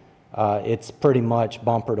holidays, it's pretty much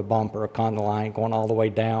bumper to bumper, a conga line going all the way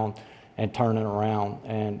down and turning around.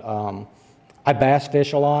 And I bass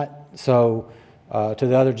fish a lot, so to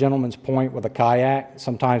the other gentleman's point with a kayak,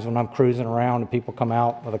 sometimes when I'm cruising around and people come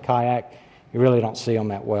out with a kayak, you really don't see them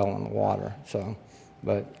that well in the water. So,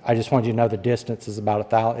 but I just wanted you to know the distance is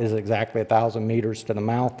exactly 1,000 meters to the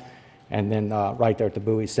mouth, and then right there at the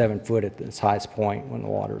buoy, 7 foot at its highest point when the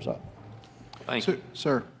water's up. Thank you.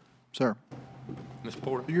 Sir. Ms.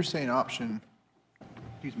 Porter? You're saying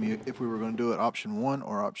excuse me, if we were going to do it, option 1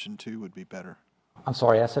 or option 2 would be better? I'm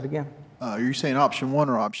sorry, ask it again? You're saying option 1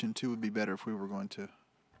 or option 2 would be better if we were going to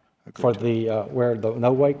agree For to the, where the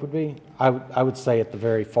no wake would be? I would say at the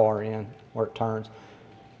very far end where it turns.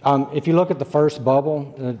 If you look at the first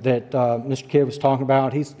bubble that Mr. Kidd was talking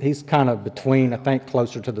about, he's kind of between, I think,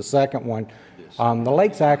 closer to the second one. The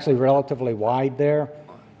lake's actually relatively wide there,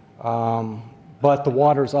 but the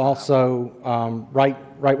water's also right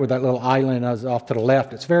where that little island is off to the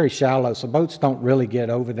left. It's very shallow, so boats don't really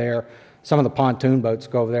get over there. Some of the pontoon boats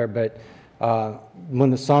go over there, but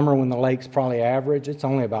when the lake's probably average, it's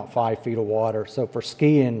only about 5 feet of water. So for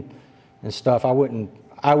skiing and stuff, I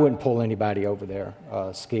wouldn't pull anybody over there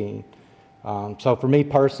skiing. So for me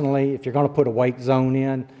personally, if you're going to put a wake zone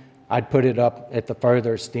in, I'd put it up at the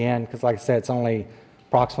furthest end, because like I said, it's only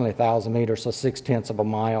approximately 1,000 meters, so 0.6 of a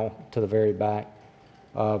mile to the very back,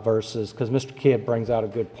 versus, because Mr. Kidd brings out a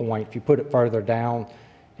good point. If you put it further down,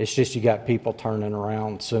 it's just you got people turning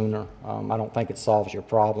around sooner. I don't think it solves your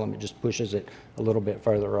problem. It just pushes it a little bit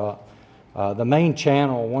further up. The main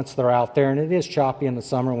channel, once they're out there, and it is choppy in the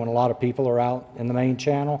summer when a lot of people are out in the main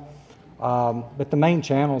channel, but the main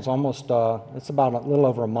channel is almost, it's about a little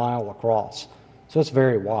over a mile across. So it's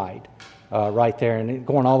very wide right there. And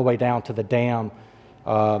going all the way down to the dam,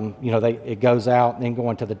 it goes out and then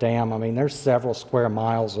going to the dam. I mean, there's several square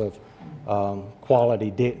miles of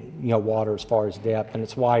quality water as far as depth, and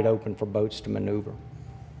it's wide open for boats to maneuver.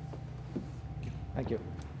 Thank you.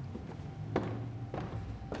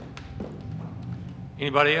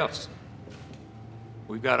 Anybody else?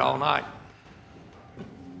 We've got all night.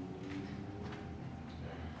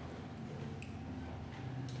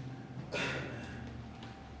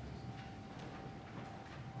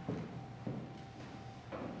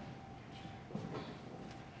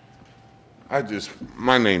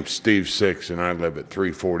 My name's Steve Six, and I live at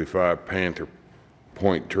 345 Panther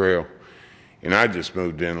Point Trail, and I just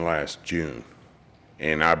moved in last June,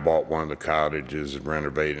 and I bought one of the cottages and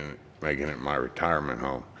renovating it, making it my retirement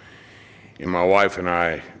home. And my wife and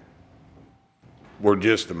I were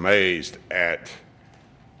just amazed at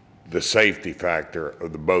the safety factor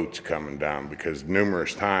of the boats coming down, because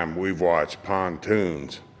numerous times we've watched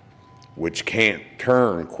pontoons, which can't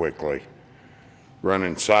turn quickly,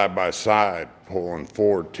 running side by side, pulling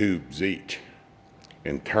 4 tubes each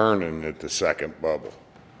and turning at the second bubble.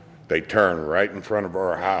 They turn right in front of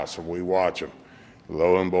our house and we watch them.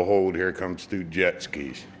 Lo and behold, here comes 2 jet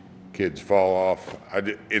skis. Kids fall off.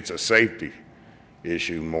 It's a safety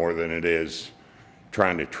issue more than it is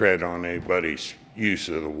trying to tread on anybody's use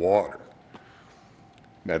of the water.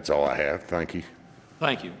 That's all I have. Thank you.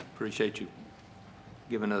 Thank you. Appreciate you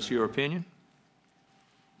giving us your opinion.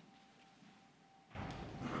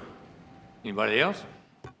 Anybody else?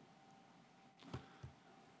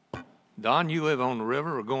 Don, you live on the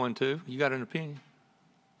river or going to? You got an opinion?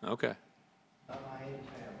 Okay.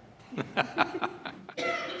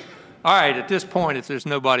 All right, at this point, if there's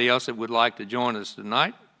nobody else that would like to join us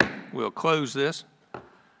tonight, we'll close this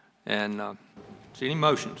and see any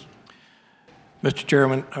motions. Mr.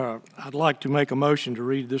 Chairman, I'd like to make a motion to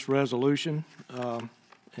read this resolution,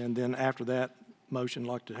 and then after that motion, I'd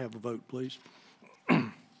like to have a vote, please.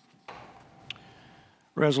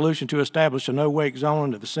 Resolution to establish a no-wake zone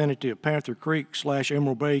in the vicinity of Panther Creek /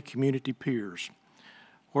 Emerald Bay Community Piers.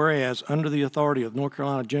 Whereas, under the authority of North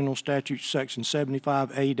Carolina General Statute Section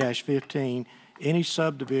 75A-15, any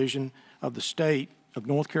subdivision of the state of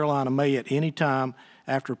North Carolina may at any time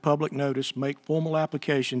after public notice make formal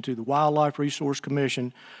application to the Wildlife Resource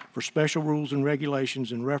Commission for special rules and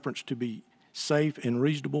regulations in reference to be safe and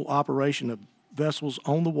reasonable operation of vessels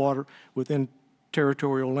on the water within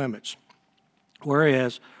territorial limits.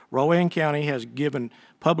 Whereas, Rowan County has given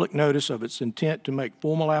public notice of its intent to make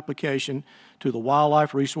formal application to the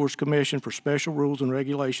Wildlife Resource Commission for special rules and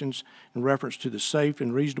regulations in reference to the safe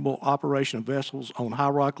and reasonable operation of vessels on High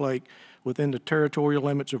Rock Lake within the territorial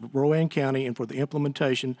limits of Rowan County, and for the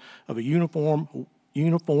implementation of a uniform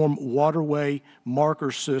waterway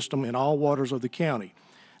marker system in all waters of the county.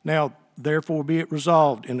 Now, therefore, be it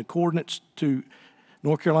resolved in accordance to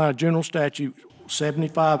North Carolina General Statute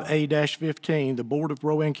 75A-15, the Board of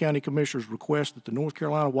Rowan County Commissioners request that the North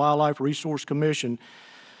Carolina Wildlife Resource Commission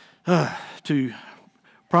to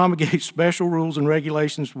promulgate special rules and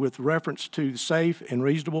regulations with reference to the safe and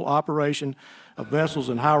reasonable operation of vessels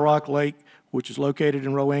in High Rock Lake, which is located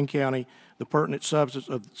in Rowan County. The pertinent substance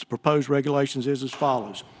of the proposed regulations is as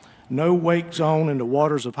follows. No wake zone in the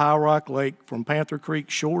waters of High Rock Lake from Panther Creek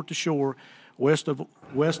shore to shore west of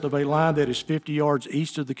a line that is 50 yards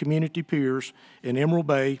east of the community piers in Emerald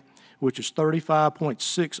Bay, which is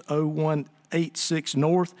 35.60186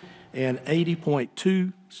 north and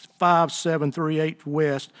 80.25738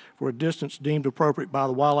 west, for a distance deemed appropriate by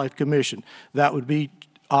the Wildlife Commission. That would be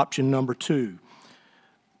option number 2.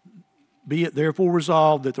 Be it therefore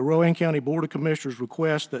resolved that the Rowan County Board of Commissioners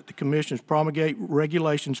request that the commissions promulgate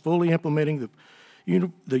regulations fully implementing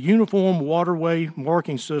the uniform waterway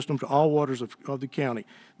marking system to all waters of the county.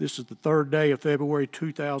 This is the 3rd day of February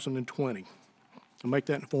 2020. I'll make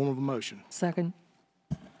that in the form of a motion. Second.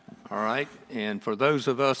 All right, and for those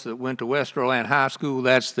of us that went to West Rowan High School,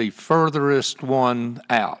 that's the furthest one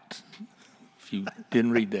out, if you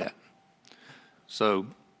didn't read that. So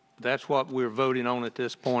that's what we're voting on at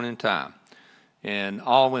this point in time. And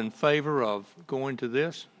all in favor of going to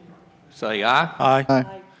this, say aye. Aye.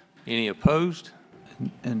 Aye. Any opposed?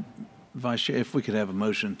 And Vice Chair, if we could have a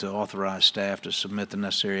motion to authorize staff to submit the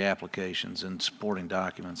necessary applications and supporting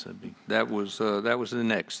documents, that'd be. That was the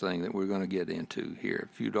next thing that we're going to get into here.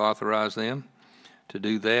 If you'd authorize them to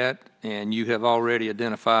do that, and you have already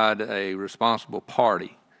identified a responsible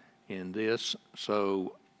party in this,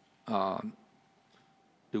 so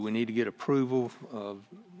do we need to get approval of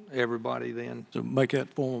everybody then? So make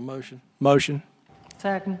that form of motion. Motion.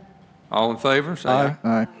 Second. All in favor, say aye.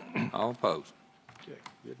 Aye. All opposed. Okay,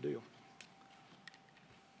 good deal.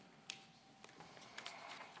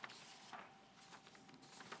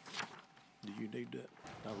 Do you need that?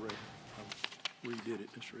 I redid it.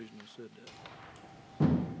 That's the reason I said that.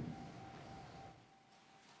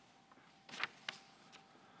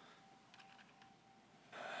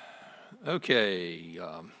 Okay.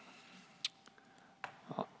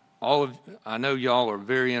 I know y'all are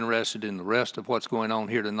very interested in the rest of what's going on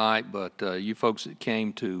here tonight, but you folks that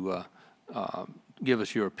came to give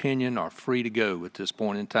us your opinion are free to go at this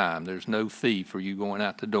point in time. There's no fee for you going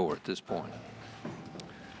out the door at this point.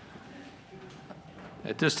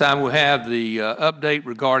 At this time, we'll have the update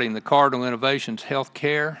regarding the Cardinal Innovations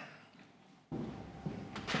Healthcare.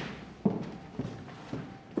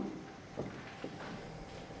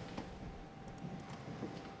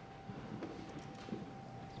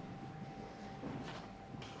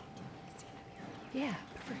 Yeah,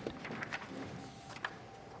 perfect.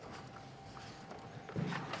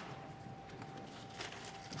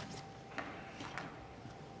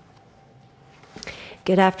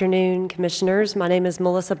 Good afternoon, Commissioners. My name is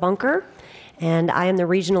Melissa Bunker, and I am the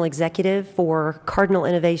Regional Executive for Cardinal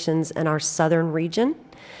Innovations in our Southern region.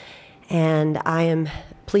 And I am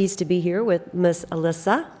pleased to be here with Ms.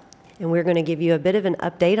 Alyssa, and we're going to give you a bit of an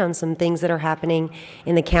update on some things that are happening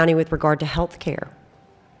in the county with regard to health care.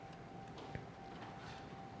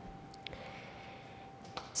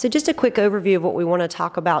 So just a quick overview of what we want to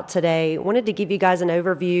talk about today. I wanted to give you guys an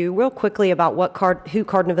overview real quickly about who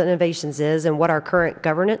Cardinal Innovations is and what our current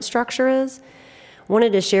governance structure is.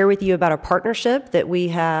 Wanted to share with you about a partnership that we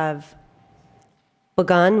have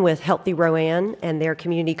begun with Healthy Rowan and their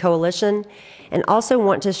community coalition, and also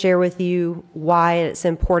want to share with you why it's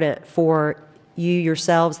important for you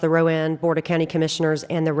yourselves, the Rowan Board of County Commissioners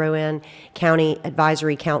and the Rowan County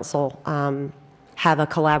Advisory Council have a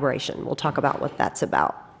collaboration. We'll talk about what that's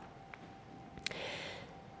about.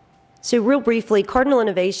 So real briefly, Cardinal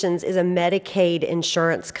Innovations is a Medicaid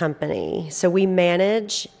insurance company. So we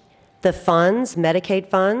manage the funds, Medicaid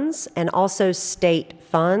funds, and also state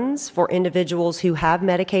funds for individuals who have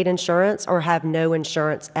Medicaid insurance or have no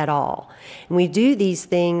insurance at all. And we do these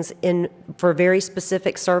things for very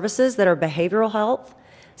specific services that are behavioral health,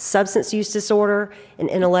 substance use disorder, and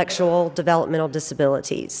intellectual developmental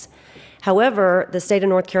disabilities. However, the state of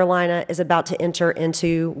North Carolina is about to enter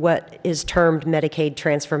into what is termed Medicaid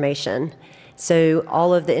transformation. So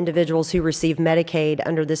all of the individuals who receive Medicaid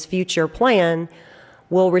under this future plan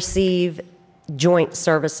will receive joint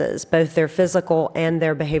services. Both their physical and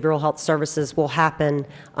their behavioral health services will happen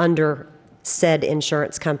under said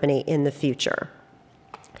insurance company in the future.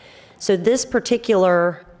 So this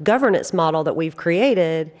particular governance model that we've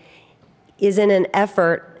created is in an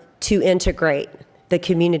effort to integrate the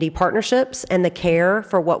community partnerships and the care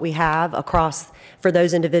for what we have for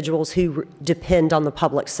those individuals who depend on the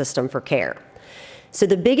public system for care. So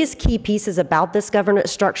the biggest key pieces about this governance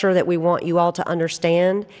structure that we want you all to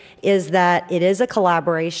understand is that it is a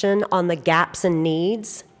collaboration on the gaps and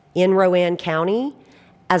needs in Rowan County,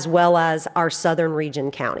 as well as our southern region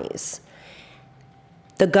counties.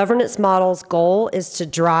 The governance model's goal is to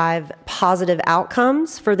drive positive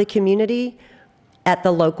outcomes for the community at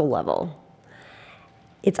the local level.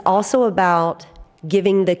 It's also about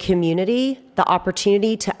giving the community the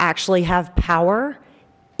opportunity to actually have power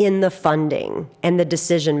in the funding and the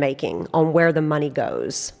decision-making on where the money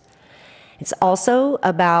goes. It's also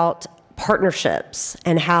about partnerships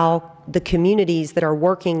and how the communities that are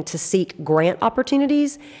working to seek grant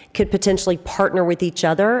opportunities could potentially partner with each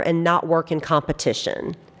other and not work in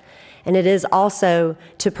competition. And it is also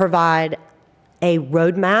to provide a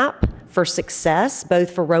roadmap for success,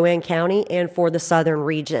 both for Rowan County and for the southern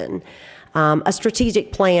region. A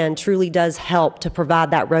strategic plan truly does help to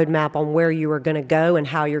provide that roadmap on where you are going to go and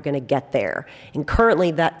how you're going to get there. And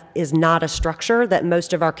currently that is not a structure that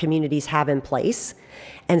most of our communities have in place.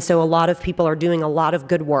 And so a lot of people are doing a lot of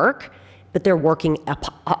good work, but they're working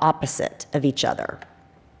opposite of each other.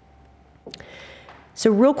 So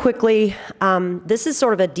real quickly, this is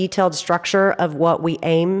sort of a detailed structure of what we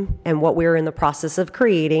aim and what we're in the process of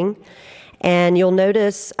creating. And you'll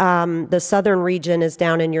notice the southern region is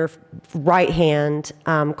down in your right-hand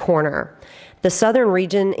corner. The southern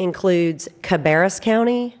region includes Cabarrus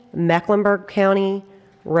County, Mecklenburg County,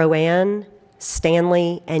 Rowan,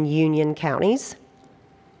 Stanley, and Union counties.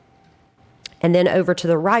 And then over to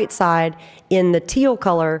the right side, in the teal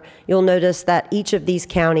color, you'll notice that each of these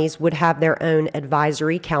counties would have their own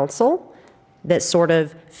advisory council that sort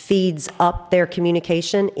of feeds up their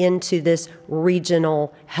communication into this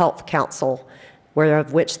regional health council,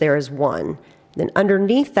 of which there is one. Then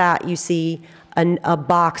underneath that, you see a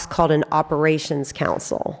box called an operations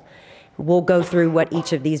council. We'll go through what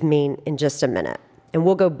each of these mean in just a minute. And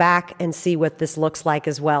we'll go back and see what this looks like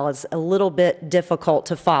as well. It's a little bit difficult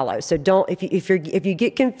to follow. So if you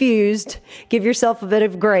get confused, give yourself a bit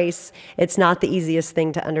of grace. It's not the easiest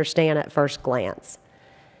thing to understand at first glance.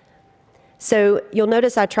 So you'll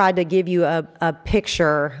notice I tried to give you a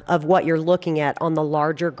picture of what you're looking at on the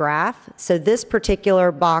larger graph. So this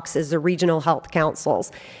particular box is the regional health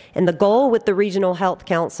councils. And the goal with the regional health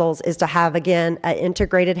councils is to have, again, an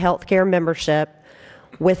integrated healthcare membership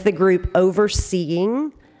with the group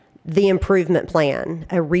overseeing the improvement plan,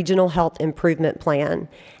 a regional health improvement plan.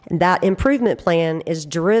 And that improvement plan is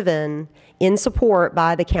driven in support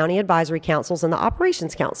by the county advisory councils and the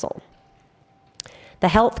operations council. The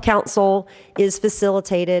health council is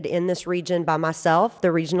facilitated in this region by myself,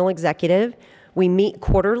 the regional executive. We meet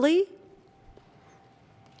quarterly.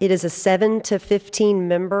 It is a 7 to 15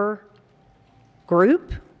 member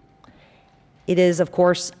group. It is, of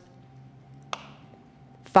course,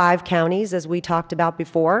 5 counties, as we talked about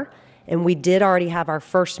before, and we did already have our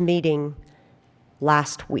first meeting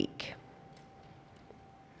last week.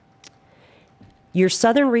 Your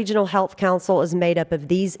Southern Regional Health Council is made up of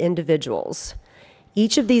these individuals.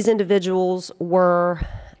 Each of these individuals were,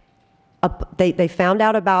 they found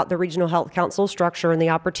out about the Regional Health Council structure and the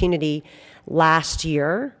opportunity last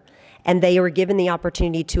year, and they were given the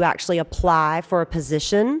opportunity to actually apply for a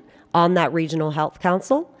position on that Regional Health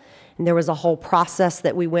Council. And there was a whole process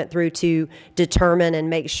that we went through to determine and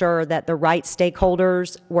make sure that the right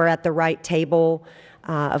stakeholders were at the right table,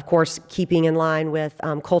 of course, keeping in line with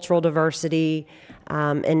cultural diversity,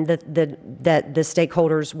 and that the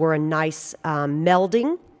stakeholders were a nice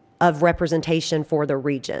melding of representation for the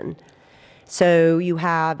region. So you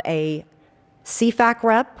have a CFAC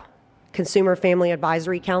rep, Consumer Family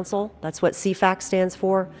Advisory Council. That's what CFAC stands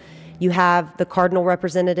for. You have the Cardinal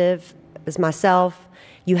representative, as myself.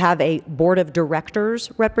 You have a Board of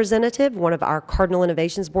Directors representative, one of our Cardinal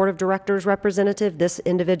Innovations Board of Directors representative. This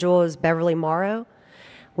individual is Beverly Morrow.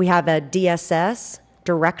 We have a DSS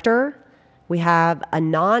director. We have a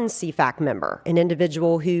non-CFAC member, an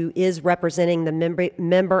individual who is representing the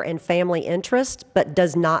member and family interest, but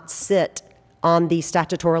does not sit on the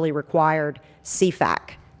statutorily required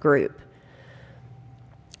CFAC group.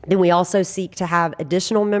 Then we also seek to have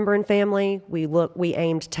additional member and family. We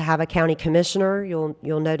aimed to have a county commissioner. You'll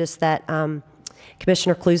notice that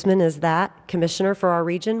Commissioner Klusman is that commissioner for our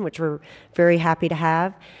region, which we're very happy to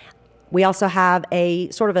have. We also have a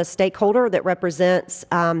sort of a stakeholder that represents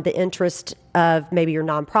the interest of maybe your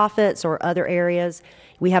nonprofits or other areas.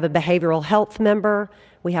 We have a behavioral health member.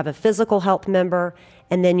 We have a physical health member.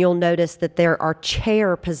 And then you'll notice that there are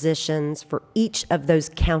chair positions for each of those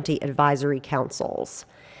county advisory councils.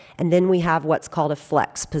 And then we have what's called a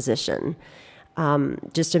flex position,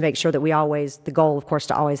 just to make sure that the goal, of course,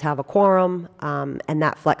 to always have a quorum, and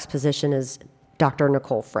that flex position is Dr.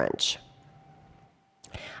 Nicole French.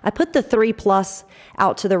 I put the 3+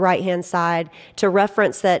 out to the right-hand side to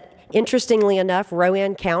reference that, interestingly enough,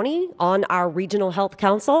 Rowan County on our Regional Health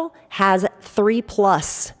Council has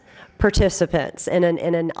 3+ participants in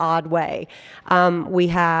an odd way. We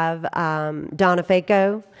have Donna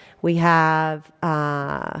Faco, we have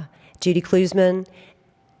Judy Klusman.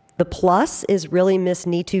 The plus is really Miss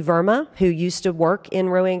Neetu Verma, who used to work in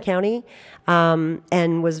Rowan County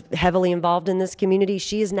and was heavily involved in this community.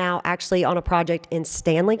 She is now actually on a project in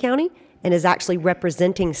Stanley County and is actually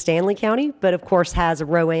representing Stanley County, but of course has a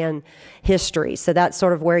Rowan history. So that's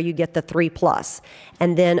sort of where you get the 3+.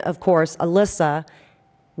 And then, of course, Alyssa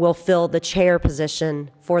will fill the chair position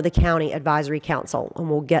for the County Advisory Council, and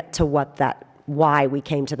we'll get to why we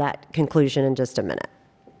came to that conclusion in just a minute.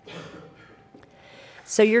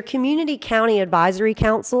 So your community county advisory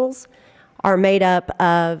councils are made up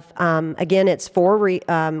of, again, it's we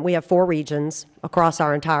have 4 regions across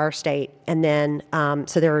our entire state, and then,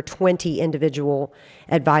 so there are 20 individual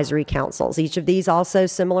advisory councils. Each of these, also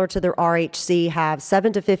similar to the RHC, have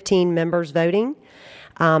 7 to 15 members voting.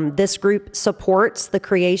 This group supports the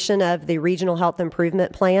creation of the Regional Health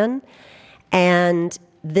Improvement Plan, and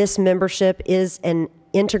this membership is an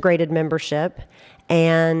integrated membership,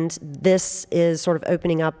 and this is sort of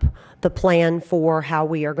opening up the plan for how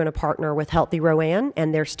we are going to partner with Healthy Rowan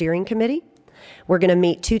and their steering committee. We're going to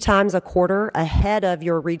meet 2 times a quarter ahead of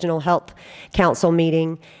your Regional Health Council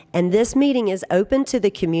meeting, and this meeting is open to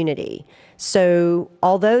the community. So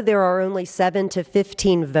although there are only 7 to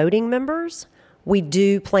 15 voting members, we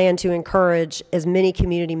do plan to encourage as many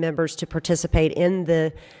community members to participate in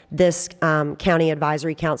this County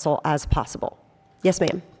Advisory Council as possible. Yes,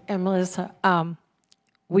 ma'am. And Melissa,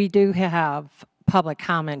 we do have public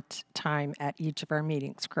comment time at each of our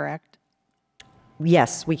meetings, correct?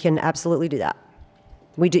 Yes, we can absolutely do that.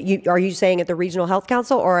 We do. Are you saying at the Regional Health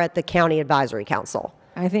Council or at the County Advisory Council?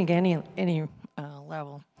 I think any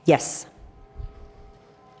level. Yes.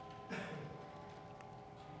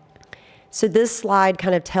 So this slide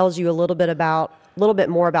kind of tells you a little bit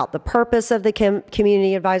more about the purpose of the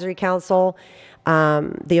Community Advisory Council,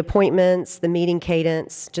 the appointments, the meeting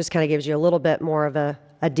cadence, just kind of gives you a little bit more of a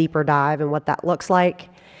deeper dive in what that looks like.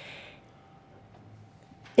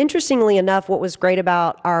 Interestingly enough, what was great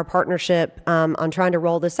about our partnership on trying to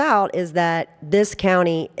roll this out is that this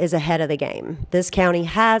county is ahead of the game. This county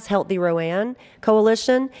has Healthy Rowan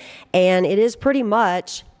Coalition, and it is pretty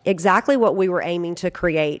much exactly what we were aiming to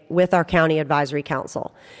create with our County Advisory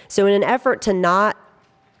Council. So in an effort to not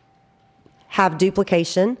have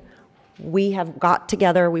duplication, we have worked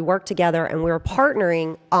together, and we're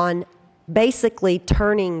partnering on basically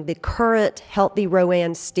turning the current Healthy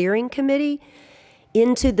Rowan Steering Committee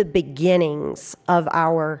into the beginnings of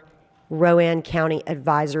our Rowan County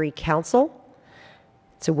Advisory Council.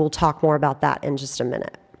 So we'll talk more about that in just a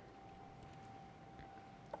minute.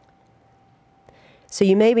 So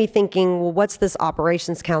you may be thinking, well, what's this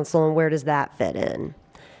Operations Council and where does that fit in?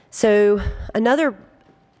 So another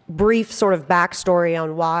brief sort of backstory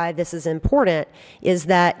on why this is important is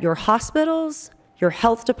that your hospitals, your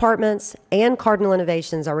health departments, and Cardinal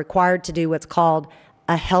Innovations are required to do what's called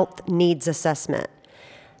a health needs assessment.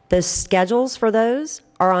 The schedules for those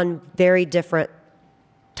are on very different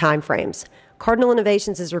timeframes. Cardinal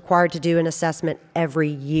Innovations is required to do an assessment every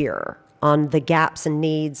year on the gaps and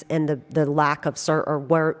needs and the lack of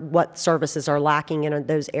what services are lacking in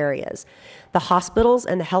those areas. The hospitals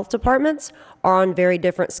and the health departments are on very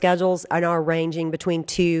different schedules and are ranging between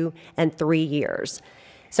 2 and 3 years.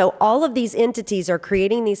 So all of these entities are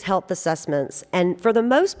creating these health assessments, and for the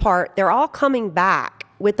most part, they're all coming back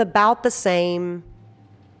with about the same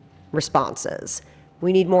responses.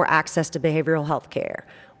 We need more access to behavioral health care.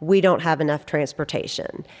 We don't have enough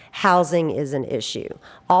transportation. Housing is an issue.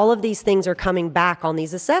 All of these things are coming back on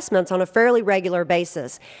these assessments on a fairly regular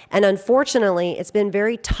basis. And unfortunately, it's been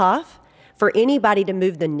very tough for anybody to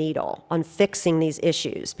move the needle on fixing these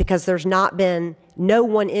issues because no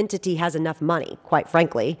one entity has enough money, quite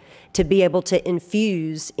frankly, to be able to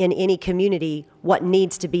infuse in any community what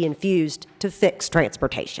needs to be infused to fix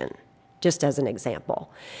transportation, just as an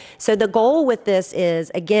example. So the goal with this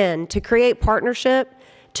is, again, to create partnership,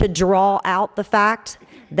 to draw out the fact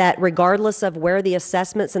that regardless of where the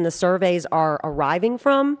assessments and the surveys are arriving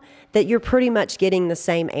from, that you're pretty much getting the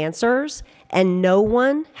same answers, and no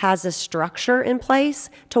one has a structure in place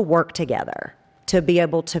to work together to be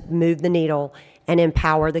able to move the needle and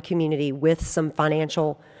empower the community with some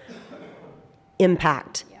financial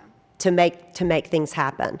impact to make things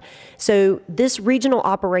happen. So this Regional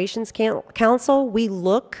Operations Council, we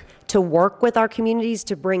look to work with our communities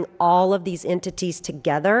to bring all of these entities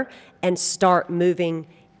together and start moving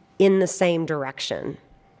in the same direction.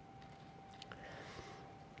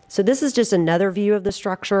 So this is just another view of the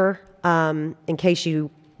structure. In case you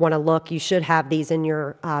want to look, you should have these in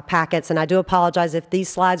your packets. And I do apologize if these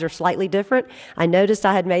slides are slightly different. I noticed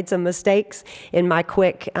I had made some mistakes in my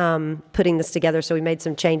quick putting this together, so we made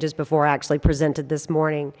some changes before I actually presented this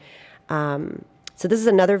morning. So this is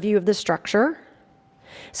another view of the structure.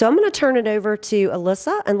 So I'm going to turn it over to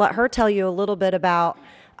Alyssa and let her tell you a little bit about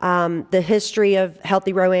the history of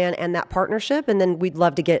Healthy Rowan and that partnership, and then we'd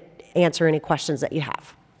love to answer any questions that you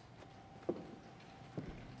have.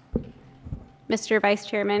 Mr. Vice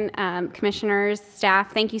Chairman, commissioners,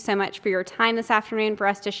 staff, thank you so much for your time this afternoon for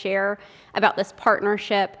us to share about this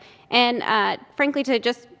partnership and frankly to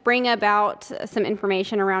just bring about some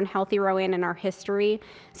information around Healthy Rowan and our history.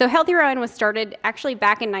 So Healthy Rowan was started actually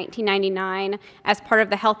back in 1999 as part of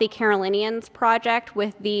the Healthy Carolinians project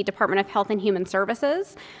with the Department of Health and Human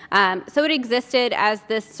Services. So it existed as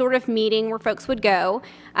this sort of meeting where folks would go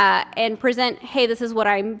and present, hey, this is what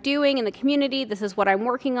I'm doing in the community, this is what I'm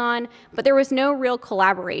working on, but there was no real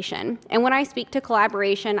collaboration. And when I speak to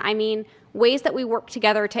collaboration, I mean ways that we work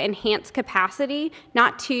together to enhance capacity,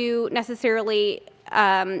 not to necessarily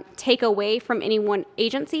take away from any one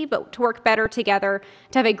agency, but to work better together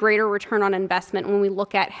to have a greater return on investment when we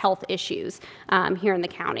look at health issues here in the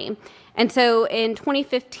county. And so in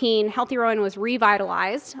 2015, Healthy Rowan was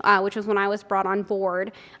revitalized, which was when I was brought on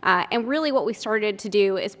board. And really what we started to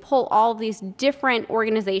do is pull all of these different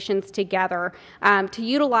organizations together to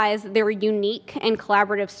utilize their unique and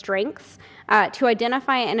collaborative strengths to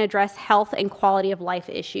identify and address health and quality of life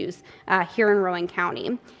issues here in Rowan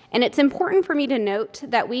County. And it's important for me to note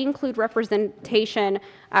that we include representation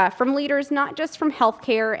from leaders, not just from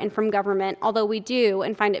healthcare and from government, although we do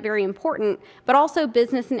and find it very important, but also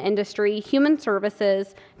business and industry, human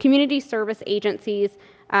services, community service agencies,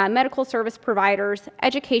 medical service providers,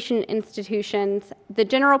 education institutions, the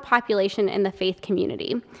general population, and the faith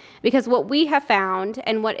community. Because what we have found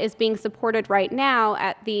and what is being supported right now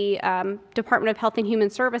at the Department of Health and Human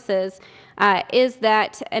Services is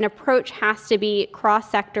that an approach has to be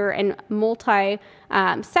cross-sector and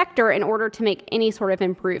multi-sector in order to make any sort of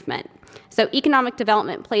improvement. So economic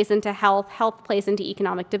development plays into health, health plays into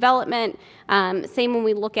economic development, same when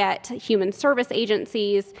we look at human service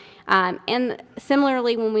agencies, and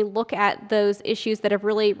similarly when we look at those issues that have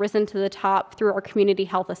really risen to the top through our community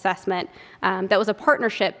health assessment. That was a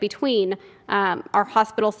partnership between our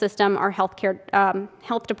hospital system, our healthcare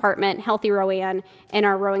health department, Healthy Rowan, and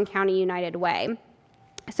our Rowan County United Way.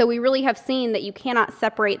 So we really have seen that you cannot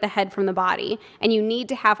separate the head from the body, and you need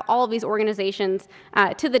to have all of these organizations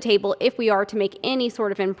to the table if we are to make any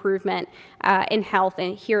sort of improvement in health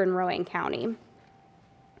here in Rowan County.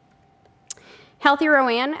 Healthy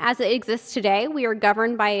Rowan, as it exists today, we are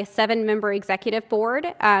governed by a 7-member executive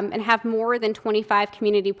board and have more than 25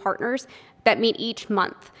 community partners that meet each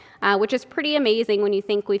month. which is pretty amazing when you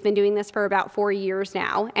think we've been doing this for about 4 years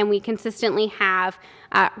now, and we consistently have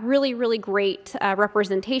really, really great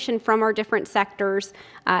representation from our different sectors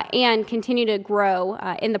and continue to grow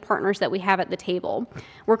in the partners that we have at the table.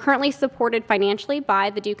 We're currently supported financially by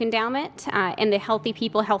the Duke Endowment and the Healthy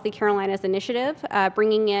People, Healthy Carolinas initiative,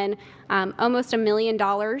 bringing in almost $1 million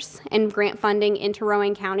in grant funding into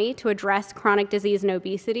Rowan County to address chronic disease and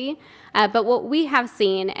obesity. But what we have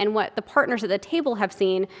seen and what the partners at the table have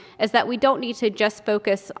seen is that we don't need to just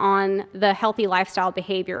focus on the healthy lifestyle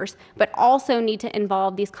behaviors, but also need to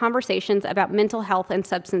involve these conversations about mental health and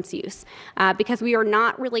substance use, because we are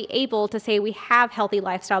not really able to say we have healthy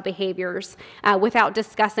lifestyle behaviors without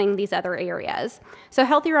discussing these other areas. So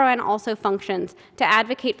Healthy Rowan also functions to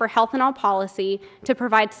advocate for health and all policy, to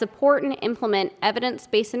provide support and implement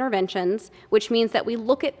evidence-based interventions, which means that we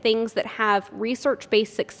look at things that have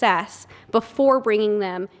research-based success before bringing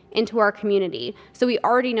them into our community. So we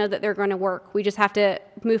already know that they're going to work. We just have to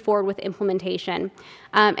move forward with implementation.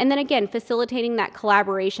 And then again, facilitating that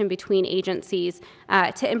collaboration between agencies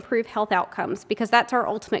to improve health outcomes, because that's our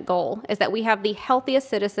ultimate goal, is that we have the healthiest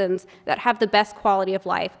citizens that have the best quality of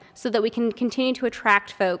life so that we can continue to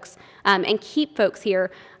attract folks and keep folks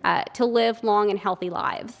here to live long and healthy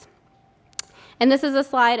lives. And this is a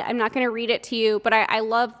slide, I'm not going to read it to you, but I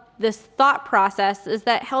love this thought process, is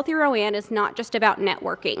that Healthy Rowan is not just about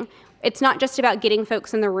networking. It's not just about getting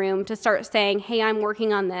folks in the room to start saying, hey, I'm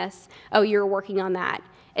working on this, oh, you're working on that.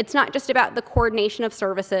 It's not just about the coordination of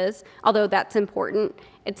services, although that's important.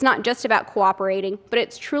 It's not just about cooperating, but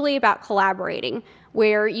it's truly about collaborating,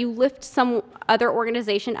 where you lift some other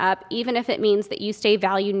organization up, even if it means that you stay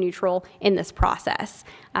value neutral in this process.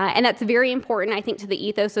 And that's very important, I think, to the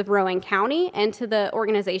ethos of Rowan County and to the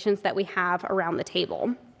organizations that we have around the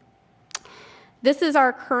table. This is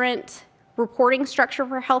our current reporting structure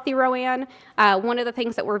for Healthy Rowan. One of the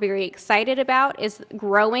things that we're very excited about is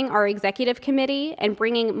growing our executive committee and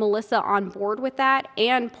bringing Melissa on board with that,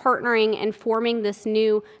 and partnering and forming this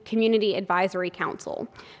new community advisory council.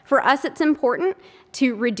 For us, it's important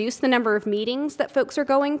to reduce the number of meetings that folks are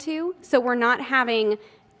going to, so we're not having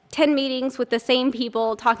 10 meetings with the same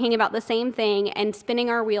people talking about the same thing and spinning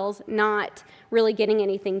our wheels, not really getting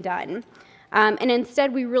anything done. And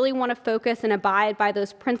instead, we really want to focus and abide by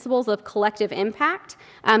those principles of collective impact,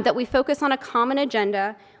 that we focus on a common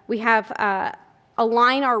agenda. We have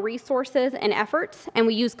align our resources and efforts, and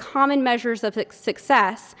we use common measures of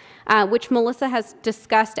success, which Melissa has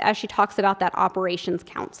discussed as she talks about that operations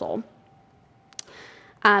council.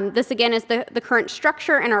 This again is the current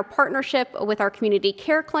structure and our partnership with our community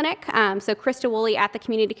care clinic. So Krista Woolley at the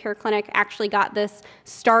community care clinic actually got this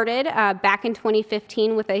started back in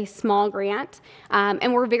 2015 with a small grant.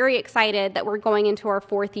 And we're very excited that we're going into our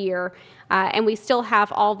 4th year and we still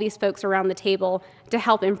have all these folks around the table to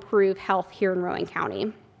help improve health here in Rowan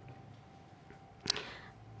County.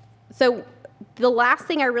 So the last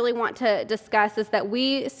thing I really want to discuss is that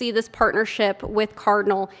we see this partnership with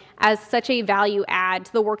Cardinal as such a value add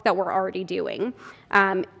to the work that we're already doing.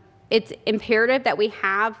 It's imperative that we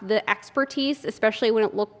have the expertise, especially when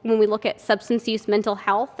we look at substance use, mental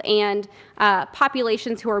health, and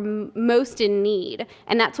populations who are most in need,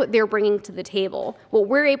 and that's what they're bringing to the table. What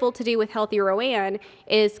we're able to do with Healthy Rowan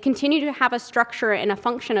is continue to have a structure and a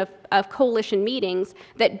function of coalition meetings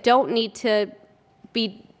that don't need to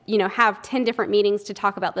be have 10 different meetings to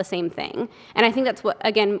talk about the same thing. And I think that's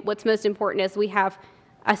what's most important is we have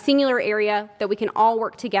a singular area that we can all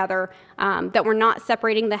work together, that we're not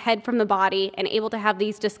separating the head from the body, and able to have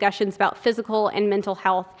these discussions about physical and mental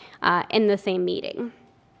health in the same meeting.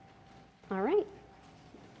 All right.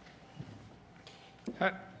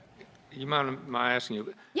 You mind my asking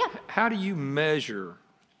you? Yeah. How do you measure?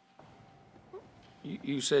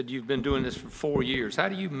 You said you've been doing this for 4 years. How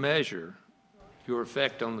do you measure your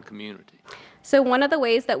effect on the community? So one of the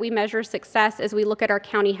ways that we measure success is we look at our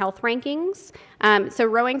county health rankings. So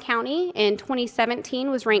Rowan County in 2017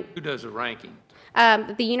 was ranked. Who does a ranking?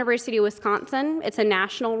 The University of Wisconsin. It's a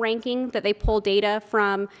national ranking that they pull data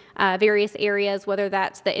from various areas, whether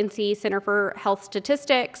that's the NC Center for Health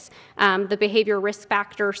Statistics, the Behavior Risk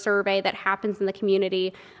Factor Survey that happens in the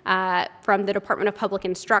community from the Department of Public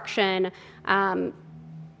Instruction,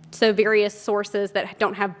 so various sources that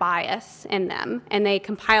don't have bias in them, and they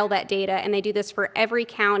compile that data, and they do this for every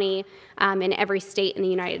county in every state in the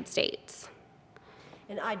United States.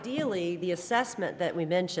 And ideally, the assessment that we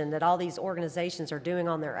mentioned that all these organizations are doing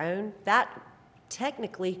on their own, that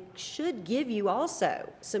technically should give you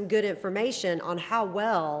also some good information on how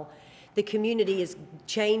well the community is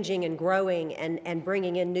changing and growing and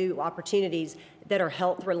bringing in new opportunities that are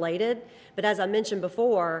health related. But as I mentioned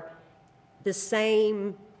before, the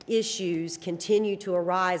same issues continue to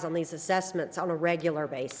arise on these assessments on a regular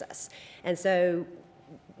basis. And so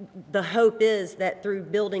the hope is that through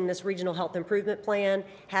building this regional health improvement plan,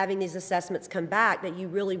 having these assessments come back, that you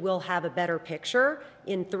really will have a better picture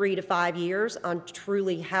in 3 to 5 years on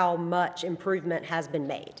truly how much improvement has been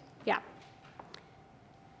made. Yeah.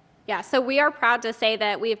 Yeah, so we are proud to say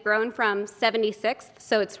that we've grown from 76th,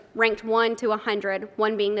 so it's ranked 1 to 100,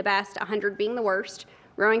 1 being the best, 100 being the worst.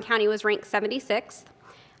 Rowan County was ranked 76th.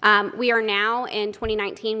 We are now, in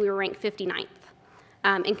 2019, we were ranked 59th.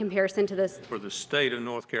 In comparison to this. For the state of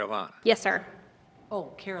North Carolina. Yes, sir. Oh,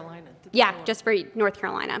 Carolina. Yeah, just for North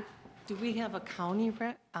Carolina. Do we have a county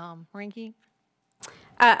ranking?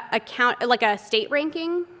 Like a state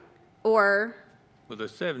ranking, or? Well, the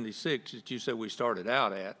 76 that you said we started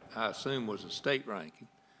out at, I assume was a state ranking.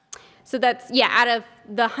 So that's, yeah, out of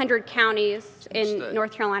the 100 counties in State.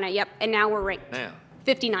 North Carolina, yep, and now we're ranked Now,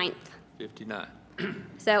 59th. 59.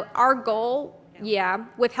 So our goal, yeah,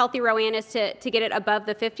 with Healthy Rowan is to get it above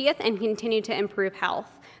the 50th and continue to improve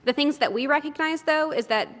health. The things that we recognize, though, is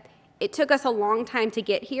that it took us a long time to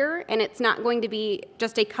get here, and it's not going to be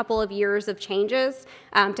just a couple of years of changes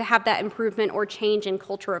to have that improvement or change in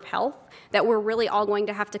culture of health, that we're really all going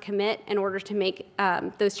to have to commit in order to make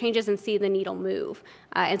those changes and see the needle move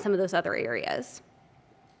in some of those other areas.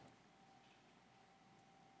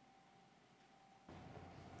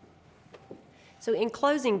 So in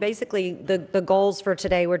closing, basically, the goals for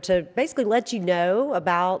today were to basically let you know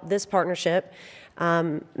about this partnership,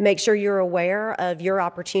 make sure you're aware of your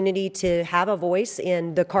opportunity to have a voice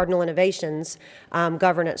in the Cardinal Innovations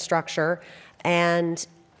governance structure, and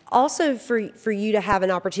also for you to have an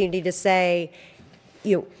opportunity to say,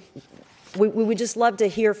 you know, we would just love to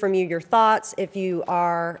hear from you, your thoughts, if you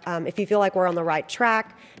are, if you feel like we're on the right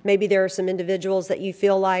track. Maybe there are some individuals that you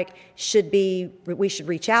feel like we should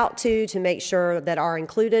reach out to make sure that are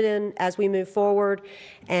included in as we move forward.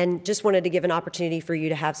 And just wanted to give an opportunity for you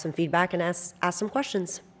to have some feedback and ask some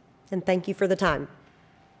questions. And thank you for the time.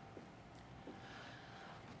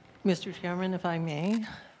 Mr. Chairman, if I may.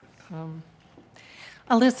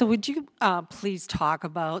 Alyssa, would you please talk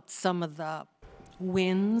about some of the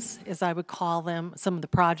wins, as I would call them, some of the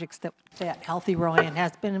projects that Healthy Rowan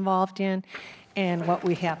has been involved in, and what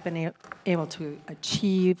we have been able to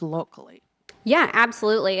achieve locally? Yeah,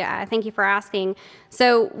 absolutely. Thank you for asking.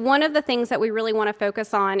 So one of the things that we really want to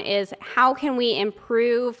focus on is how can we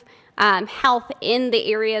improve health in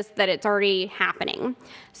the areas that it's already happening.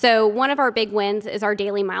 So one of our big wins is our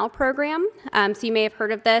Daily Mile program. So you may have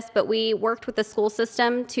heard of this, but we worked with the school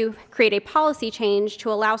system to create a policy change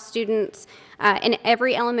to allow students in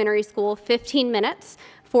every elementary school 15 minutes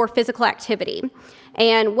for physical activity.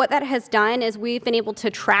 And what that has done is we've been able to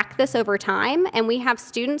track this over time, and we have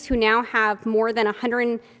students who now have more than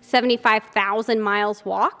 175,000 miles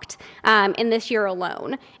walked in this year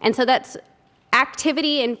alone. And so that's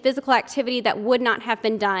activity and physical activity that would not have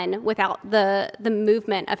been done without the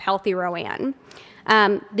movement of Healthy Rowan.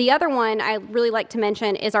 The other one I really like to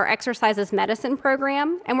mention is our Exercise as Medicine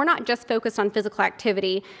program, and we're not just focused on physical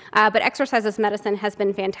activity, but Exercise as Medicine has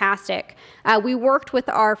been fantastic. We worked with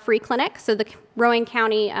our free clinic, so the Rowan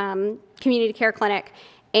County Community Care Clinic,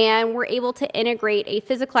 and we're able to integrate a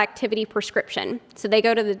physical activity prescription. So they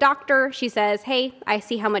go to the doctor, she says, hey, I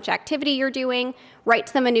see how much activity you're doing,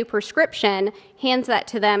 writes them a new prescription, hands that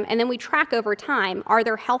to them, and then we track over time, are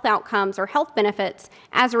there health outcomes or health benefits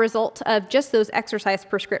as a result of just those exercise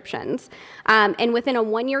prescriptions? And within a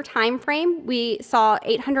 1-year time frame, we saw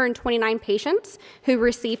 829 patients who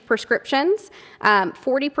received prescriptions.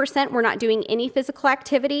 40% were not doing any physical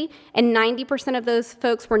activity, and 90% of those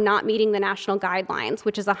folks were not meeting the national guidelines,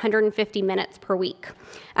 which is 150 minutes per week.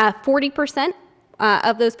 40%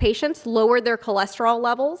 of those patients lowered their cholesterol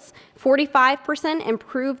levels, 45%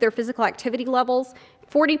 improved their physical activity levels,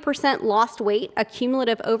 40% lost weight, a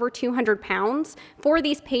cumulative over 200 pounds for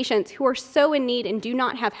these patients who are so in need and do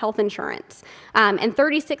not have health insurance. And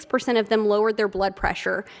 36% of them lowered their blood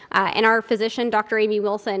pressure. And our physician, Dr. Amy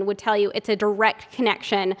Wilson, would tell you it's a direct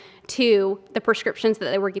connection to the prescriptions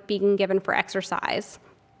that they were being given for exercise.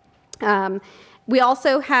 We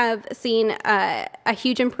also have seen a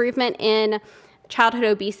huge improvement in childhood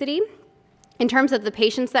obesity. In terms of the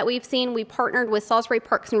patients that we've seen, we partnered with Salisbury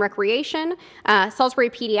Parks and Recreation, Salisbury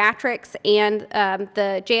Pediatrics, and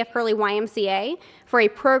the J.F. Hurley YMCA for a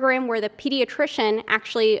program where the pediatrician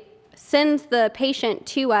actually sends the patient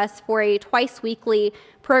to us for a twice-weekly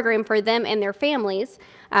program for them and their families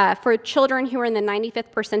for children who are in the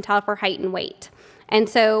 95th percentile for height and weight. And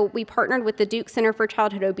so we partnered with the Duke Center for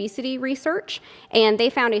Childhood Obesity Research, and they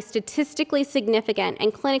found a statistically significant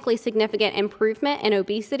and clinically significant improvement in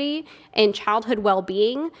obesity and childhood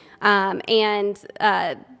well-being, and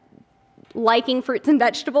liking fruits and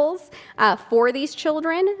vegetables for these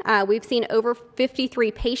children. We've seen over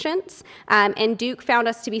 53 patients, and Duke found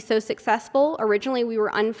us to be so successful. Originally, we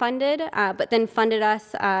were unfunded, but then funded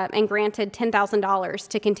us and granted $10,000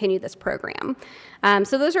 to continue this program.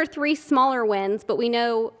 So those are 3 smaller wins, but we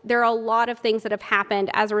know there are a lot of things that have happened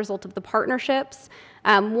as a result of the partnerships.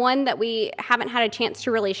 One that we haven't had a chance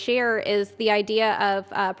to really share is the idea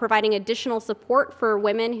of providing additional support for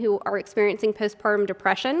women who are experiencing postpartum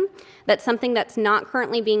depression. That's something that's not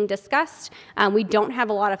currently being discussed. We don't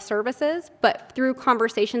have a lot of services, but through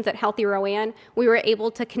conversations at Healthy Rowan, we were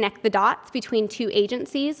able to connect the dots between 2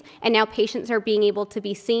 agencies, and now patients are being able to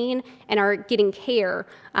be seen and are getting care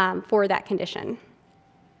for that condition.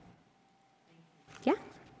 Yeah.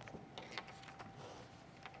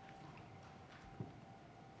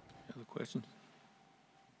 Questions?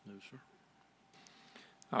 No, sir.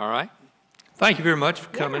 All right. Thank you very much for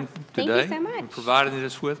coming thank today you so much. and providing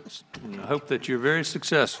this with us. And I hope that you're very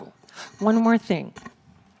successful. One more thing.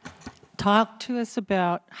 Talk to us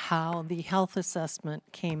about how the health assessment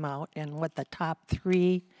came out and what the top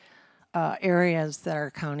 3 areas that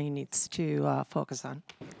our county needs to focus on.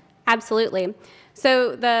 Absolutely.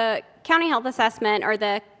 So the county health assessment, or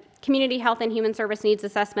the Community Health and Human Service Needs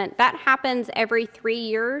Assessment, that happens every 3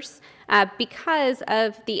 years because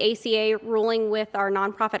of the ACA ruling with our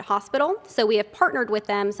nonprofit hospital. So we have partnered with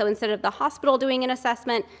them. So instead of the hospital doing an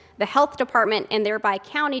assessment, the health department and thereby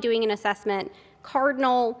county doing an assessment,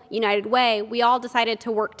 Cardinal, United Way, we all decided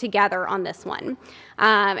to work together on this one.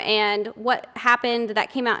 And what happened, that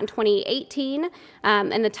came out in 2018,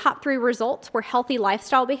 and the top 3 results were healthy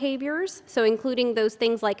lifestyle behaviors, so including those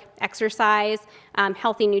things like exercise,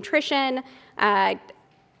 healthy nutrition,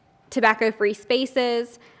 tobacco-free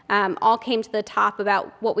spaces, all came to the top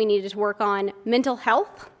about what we needed to work on. Mental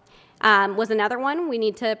health was another one. We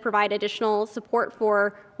need to provide additional support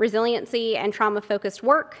for resiliency and trauma-focused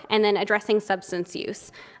work, and then addressing substance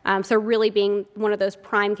use. So really being one of those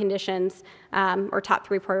prime conditions or top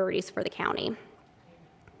 3 priorities for the county.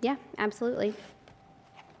 Yeah, absolutely.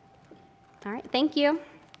 All right, thank you.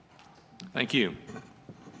 Thank you.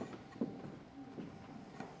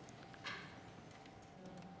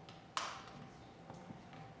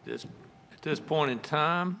 At this point in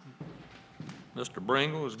time, Mr.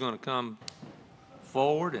 Bringle is going to come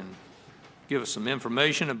forward and give us some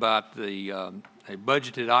information about the a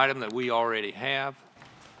budgeted item that we already have,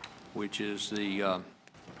 which is the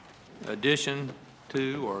addition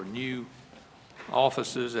to or new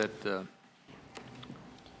offices at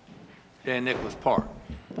Dan Nicholas Park.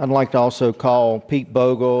 I'd like to also call Pete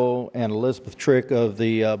Bogle and Elizabeth Trick of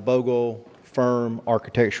the Bogle Firm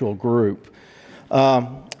Architectural Group.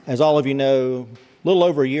 As all of you know, a little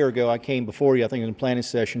over a year ago, I came before you, I think in the planning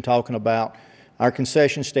session, talking about our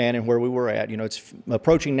concession stand and where we were at. You know, it's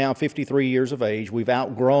approaching now 53 years of age. We've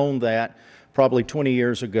outgrown that probably 20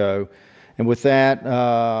 years ago. And with that,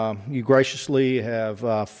 you graciously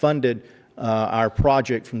have funded our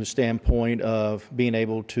project from the standpoint of being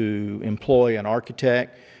able to employ an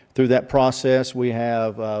architect. Through that process, we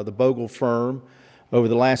have the Bogle Firm. Over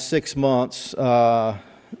the last 6 months,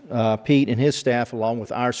 Pete and his staff, along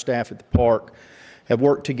with our staff at the park, have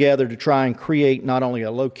worked together to try and create not only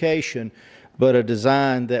a location, but a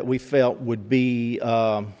design that we felt would be,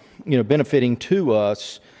 benefiting to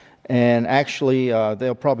us. And actually,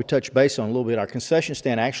 they'll probably touch base on a little bit. Our concession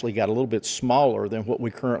stand actually got a little bit smaller than what we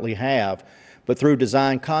currently have, but through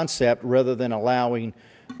design concept, rather than allowing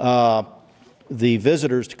the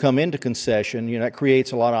visitors to come into concession, that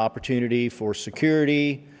creates a lot of opportunity for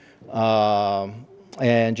security,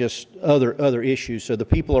 and just other issues. So the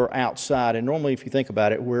people are outside, and normally if you think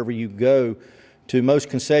about it, wherever you go to most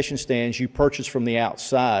concession stands, you purchase from the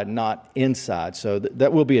outside, not inside. So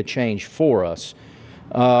that will be a change for us.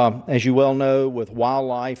 As you well know, with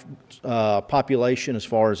wildlife population, as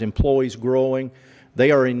far as employees growing,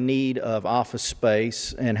 they are in need of office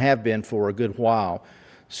space and have been for a good while.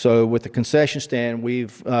 So with the concession stand,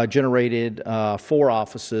 we've generated 4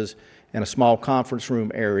 offices and a small conference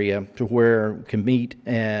room area to where we can meet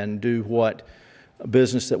and do what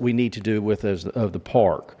business that we need to do with of the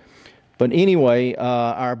park. But anyway,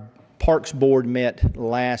 our Parks Board met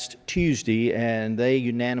last Tuesday, and they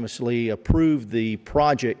unanimously approved the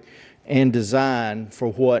project and design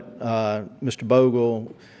for what Mr.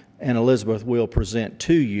 Bogle and Elizabeth will present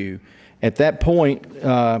to you. At that point,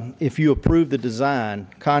 if you approve the design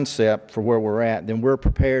concept for where we're at, then we're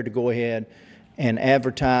prepared to go ahead and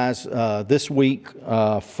advertise this week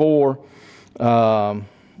for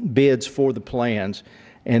bids for the plans.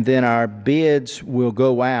 And then our bids will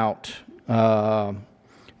go out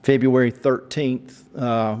February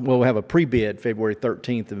 13th. We'll have a pre-bid February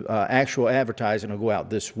 13th. Actual advertising will go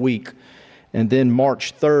out this week. And then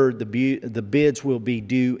March 3rd, the bids will be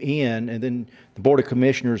due in, and then the Board of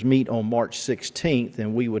Commissioners meet on March 16th,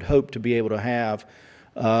 and we would hope to be able to have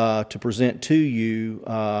to present to you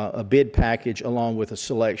a bid package along with a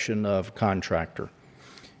selection of contractor.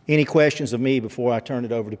 Any questions of me before I turn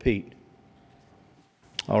it over to Pete?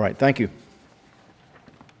 All right, thank you.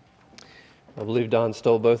 I believe Don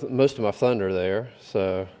stole most of my thunder there,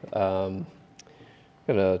 so I'm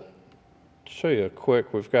going to show you a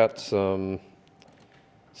quick. We've got some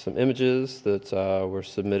images that were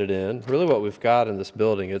submitted in. Really, what we've got in this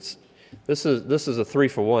building, this is a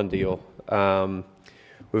 3-for-1 deal.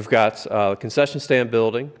 We've got a concession stand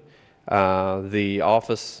building, the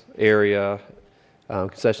office area.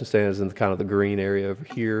 Concession stand is in kind of the green area over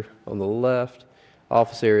here on the left.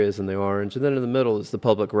 Office area is in the orange, and then in the middle is the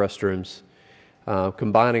public restrooms.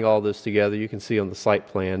 Combining all this together, you can see on the site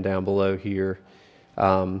plan down below here,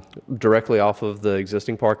 directly off of the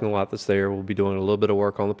existing parking lot that's there. We'll be doing a little bit of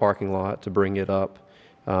work on the parking lot to bring it up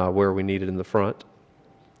where we need it in the front.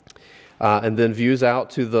 And then views out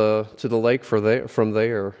to the lake from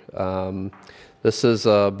there. This is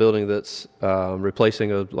a building that's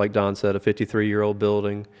replacing, like Don said, a 53-year-old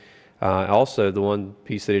building. Also, the one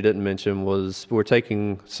piece that he didn't mention was we're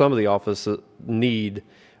taking some of the office need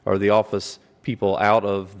or the office people out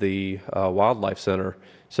of the Wildlife Center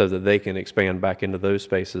so that they can expand back into those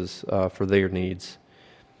spaces for their needs.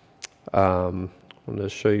 I'm going to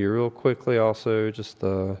show you real quickly also just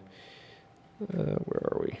the, where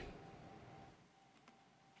are we?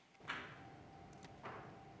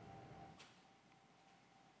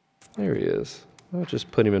 There he is. I'll just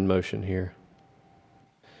put him in motion here.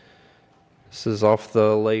 This is off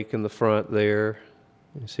the lake in the front there.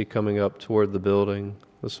 You see coming up toward the building.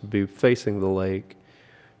 This would be facing the lake.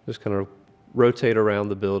 Just kind of rotate around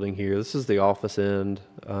the building here. This is the office end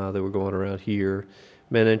that we're going around here.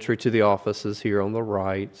 Main entry to the office is here on the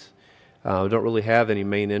right. We don't really have any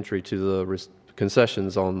main entry to the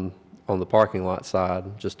concessions on the parking lot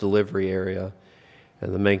side, just delivery area.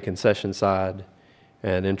 And the main concession side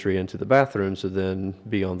and entry into the bathrooms would then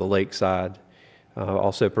be on the lake side.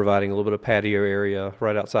 Also providing a little bit of patio area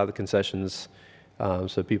right outside the concessions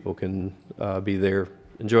so people can be there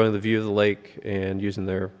enjoying the view of the lake and using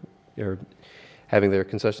having their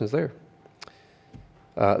concessions there.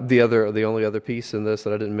 The only other piece in this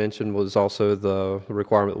that I didn't mention was also the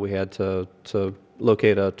requirement we had to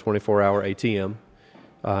locate a 24-hour ATM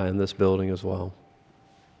in this building as well.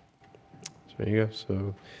 So there you go.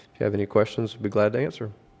 So if you have any questions, we'd be glad to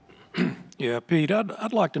answer. Yeah, Pete,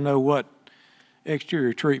 I'd like to know what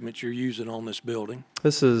exterior treatments you're using on this building.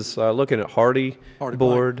 This is looking at hardy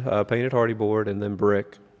board, painted hardy board, and then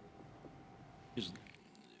brick.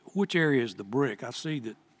 Which area is the brick? I see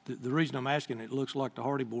that the reason I'm asking, it looks like the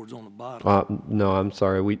hardy board's on the bottom. No, I'm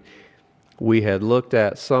sorry. We had looked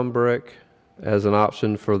at some brick as an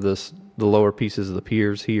option for the lower pieces of the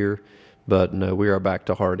piers here, but no, we are back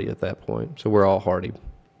to hardy at that point. So we're all hardy.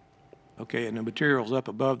 Okay, and the materials up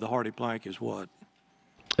above the hardy plank is what?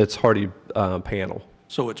 It's hardy panel.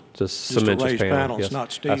 So it's just a raised raised panel, yes. it's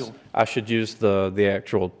not steel? I should use the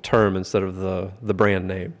actual term instead of the brand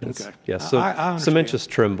name. It's, Okay. Yes, so I cementous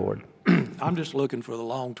trim board. I'm just looking for the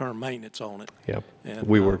long-term maintenance on it. Yep, And,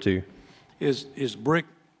 we were too. Is brick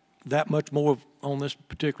that much more on this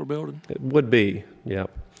particular building? It would be, yeah.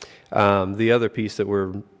 The other piece that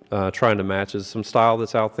we're trying to match is some style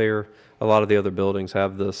that's out there. A lot of the other buildings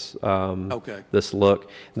have this this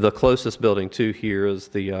look. The closest building to here is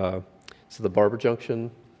the Barber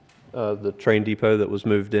Junction, the train depot that was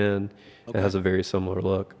moved in. Okay. It has a very similar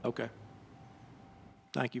look. Okay.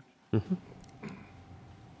 Thank you. Mm-hmm.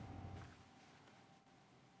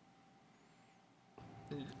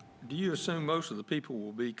 Do you assume most of the people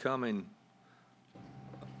will be coming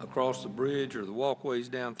across the bridge or the walkways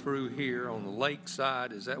down through here on the lake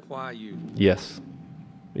side? Is that why you Yes.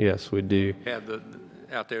 Yes, we do. have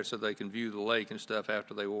out there so they can view the lake and stuff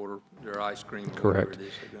after they order their ice cream? or Correct. whatever it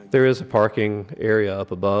is they're gonna There is a parking area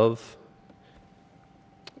up above.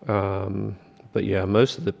 But yeah,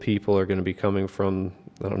 most of the people are going to be coming from,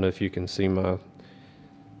 I don't know if you can see my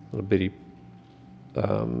little bitty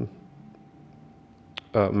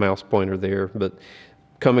mouse pointer there, but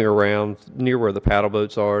coming around near where the paddle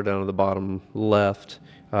boats are down at the bottom left,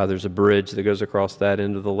 there's a bridge that goes across that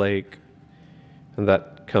end of the lake and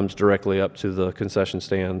that comes directly up to the concession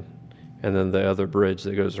stand, and then the other bridge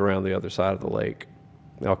that goes around the other side of the lake.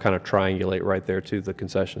 I'll kind of triangulate right there to the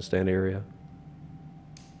concession stand area.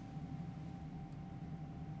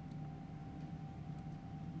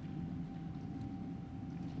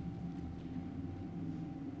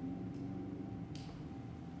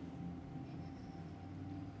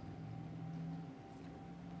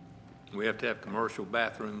 We have to have commercial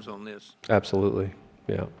bathrooms on this. Absolutely,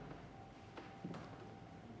 yeah.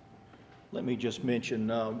 Let me just mention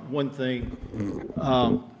one thing.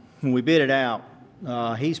 When we bid it out,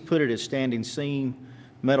 he's put it as standing seam,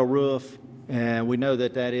 metal roof, and we know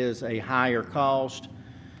that that is a higher cost,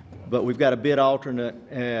 but we've got a bid alternate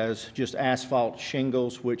as just asphalt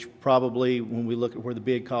shingles, which probably, when we look at where the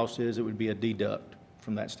bid cost is, it would be a deduct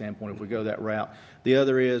from that standpoint if we go that route. The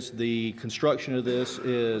other is the construction of this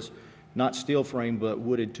is not steel frame, but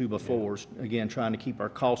wooded 2x4s, again, trying to keep our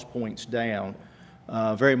cost points down.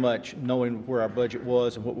 Very much knowing where our budget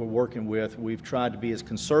was and what we're working with, we've tried to be as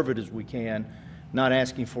conservative as we can, not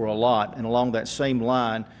asking for a lot. And along that same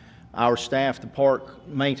line, our staff, the park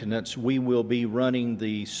maintenance, we will be running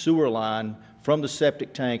the sewer line from the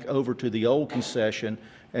septic tank over to the old concession,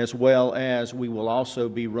 as well as we will also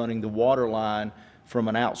be running the water line from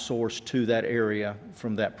an outsource to that area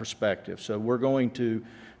from that perspective. So we're going to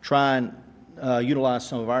try and utilize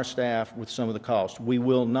some of our staff with some of the costs. We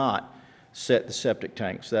will not set the septic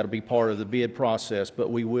tanks. That'll be part of the bid process, but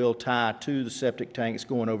we will tie to the septic tanks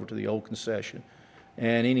going over to the old concession.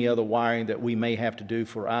 And any other wiring that we may have to do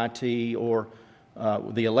for IT or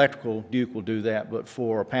the electrical, Duke will do that, but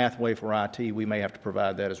for a pathway for IT, we may have to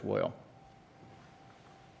provide that as well.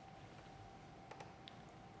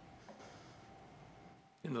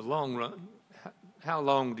 In the long run, how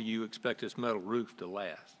long do you expect this metal roof to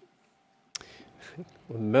last?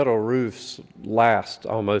 Metal roofs last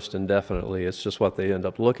almost indefinitely. It's just what they end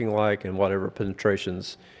up looking like and whatever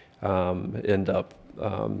penetrations end up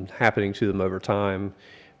happening to them over time,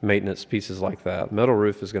 maintenance pieces like that. Metal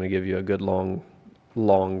roof is going to give you a good long,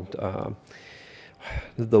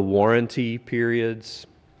 the warranty periods,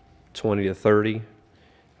 20 to 30.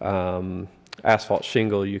 Asphalt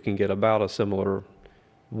shingle, you can get about a similar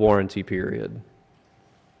warranty period.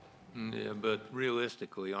 Yeah, but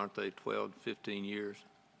realistically, aren't they 12 to 15 years?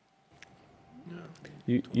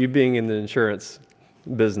 You being in the insurance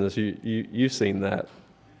business, you've seen that.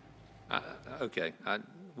 Okay,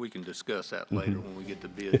 we can discuss that later when we get the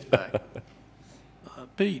bids back.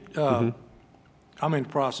 Pete, I'm in the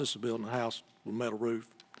process of building a house with a metal roof,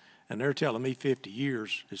 and they're telling me 50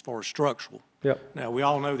 years as far as structural. Yep. Now, we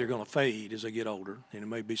all know they're going to fade as they get older, and there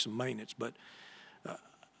may be some maintenance, but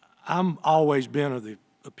I'm always been of the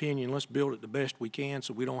opinion, let's build it the best we can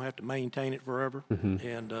so we don't have to maintain it forever.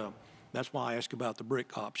 And that's why I asked about the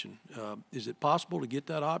brick option. Is it possible to get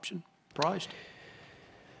that option priced?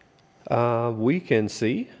 We can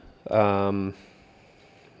see. Some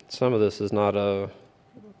of this is not a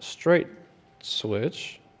straight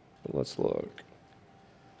switch. Let's look.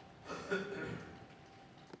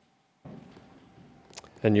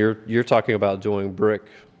 And you're talking about doing brick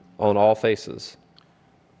on all faces.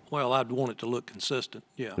 Well, I'd want it to look consistent,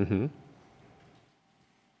 yeah.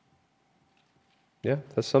 Yeah,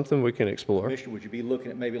 that's something we can explore. Commissioner, would you be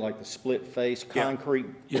looking at maybe like the split face concrete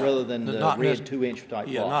Yeah. rather than the Not red necess- 2-inch type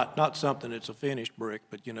Yeah, block? not something that's a finished brick,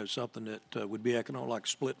 but, you know, something that would be economic, like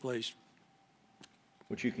split face.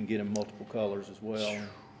 Which you can get in multiple colors as well.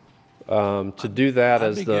 To do that I'd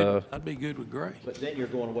as be the good- I'd be good with gray. But then you're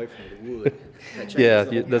going away from the wood. That changes yeah,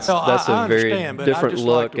 the whole that's game. that's I a very understand, but I'd different just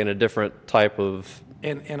like look to- and a different type of.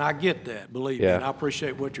 And I get that, believe me, Yeah. and I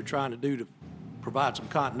appreciate what you're trying to do to provide some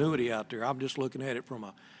continuity out there. I'm just looking at it from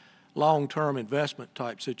a long-term investment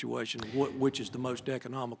type situation, which is the most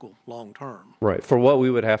economical long-term. Right. For what we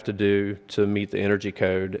would have to do to meet the energy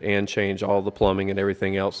code and change all the plumbing and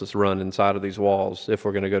everything else that's run inside of these walls, if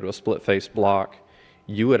we're going to go to a split face block,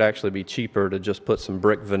 you would actually be cheaper to just put some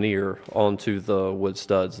brick veneer onto the wood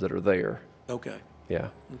studs that are there. Okay. Yeah.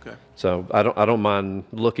 Okay. So I don't mind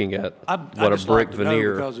looking at I'd what a just brick like to know,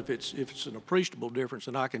 veneer. because if it's an appreciable difference,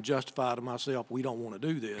 and I can justify to myself, we don't want to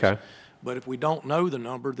do this. Okay. But if we don't know the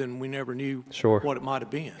number, then we never knew Sure. what it might have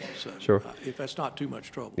been. So Sure. If that's not too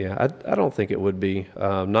much trouble. Yeah, I don't think it would be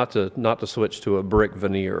not to switch to a brick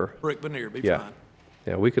veneer. Brick veneer, be Yeah. fine.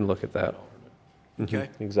 Yeah, we can look at that. Okay.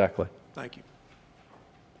 Exactly. Thank you.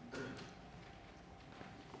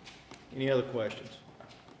 Any other questions?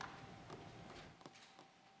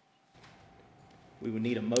 We would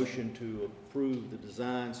need a motion to approve the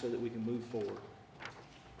design so that we can move forward.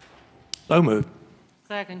 So moved.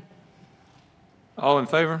 Second. All in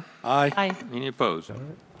favor? Aye. Aye. Any opposed?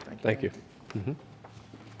 Thank you.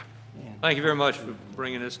 Thank you very much for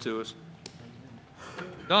bringing this to us.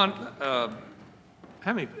 Don,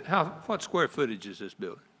 what square footage is this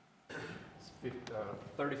building?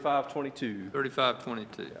 3522.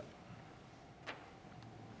 3522.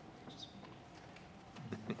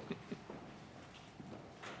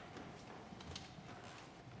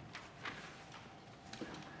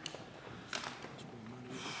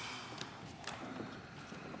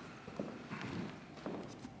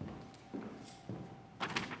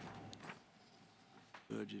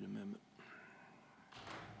 Budget amendment.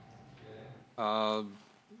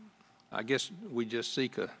 I guess we just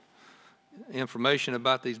seek information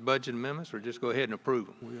about these budget amendments, or just go ahead and approve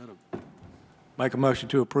them? We ought to make a motion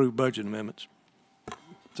to approve budget amendments.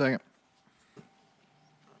 Second.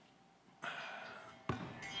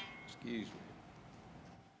 Excuse me.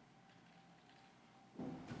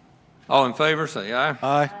 All in favor, say aye.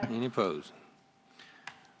 Aye. Any opposed?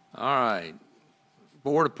 All right.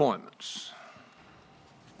 Board appointments.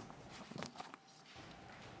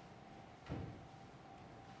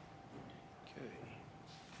 Okay.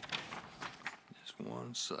 Just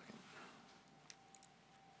 1 second.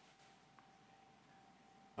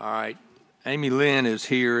 All right. Amy Lynn is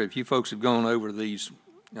here. If you folks have gone over these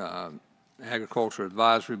Agriculture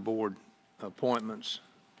Advisory Board appointments,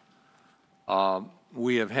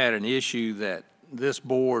 we have had an issue that this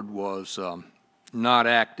board was not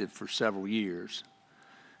active for several years.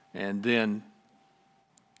 And then,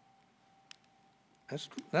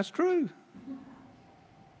 that's true.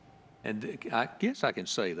 And I guess I can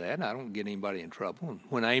say that. I don't get anybody in trouble.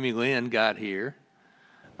 When Amy Lynn got here,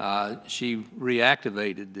 she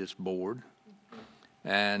reactivated this board.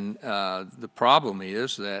 And the problem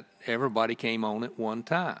is that everybody came on at one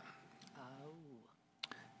time.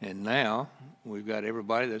 And now we've got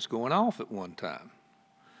everybody that's going off at one time.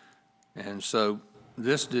 And so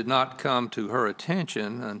this did not come to her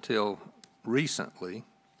attention until recently.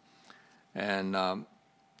 And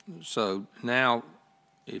so now,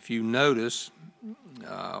 if you notice,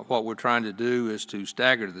 what we're trying to do is to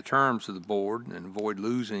stagger the terms of the board and avoid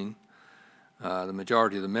losing the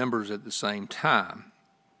majority of the members at the same time.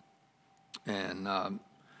 And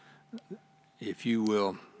if you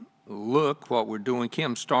will look, what we're doing,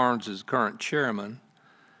 Kim Starnes is current chairman,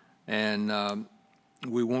 and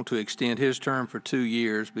we want to extend his term for 2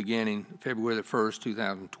 years, beginning February the 1st,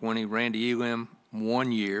 2020. Randy Elam,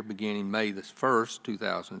 1 year, beginning May the 1st,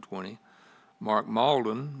 2020. Mark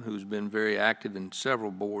Malden, who's been very active in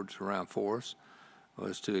several boards around for us,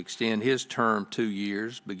 was to extend his term 2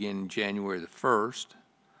 years, beginning January the 1st.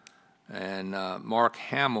 And Mark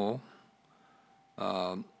Hamill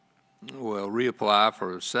will reapply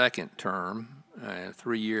for a second term, a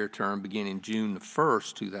 3-year term beginning June the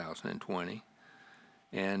 1st, 2020.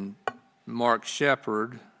 And Michael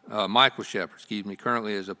Shepard, excuse me,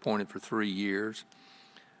 currently is appointed for 3 years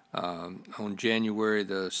on January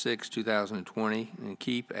the 6th, 2020, and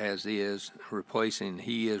keep as is, replacing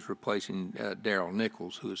Darrell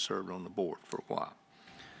Nichols, who has served on the board for a while.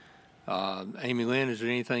 Amy Lynn, is there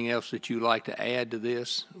anything else that you'd like to add to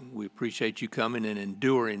this? We appreciate you coming and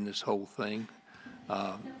enduring this whole thing.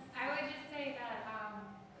 I would just say that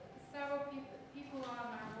several people on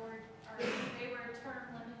our board they were term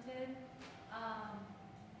limited,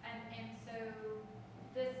 and so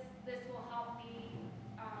this will help me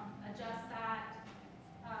adjust that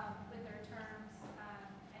with their terms. I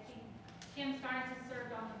think Kim Starnes has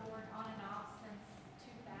served on the board on and off since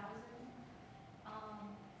 2000.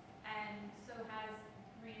 And so has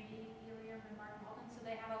Randy Elam and Mark Malden, so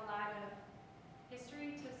they have a lot of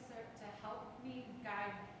history to help me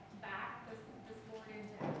guide back this board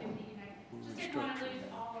into activity. And I just didn't want to lose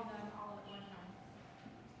all of them all at one time.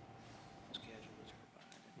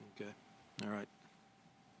 Okay, all right.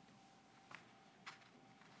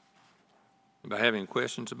 Anybody have any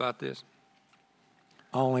questions about this?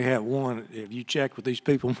 I only have one. If you check with these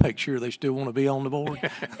people, make sure they still want to be on the board.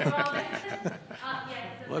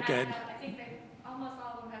 Okay. I think almost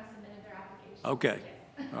all of them have submitted their applications. Okay.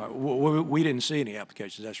 Yes. All right. Well, we didn't see any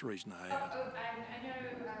applications. That's the reason I asked. I know,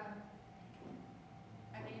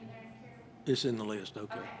 are they in there? It's in the list,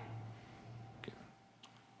 okay.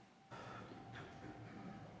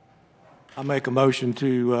 I make a motion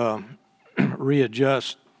to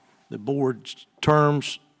readjust the board's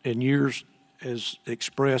terms and years as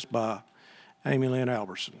expressed by Amy Lynn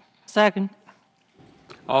Albertson. Second.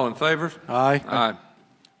 All in favor? Aye. Aye.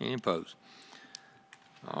 Any opposed?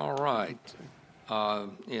 All right.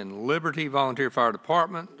 In Liberty Volunteer Fire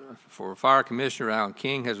Department, for Fire Commissioner, Alan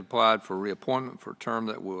King has applied for reappointment for a term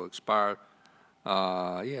that will expire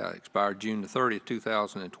June the 30th,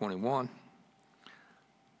 2021.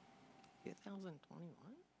 2021?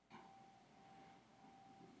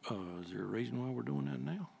 Is there a reason why we're doing that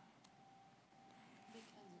now?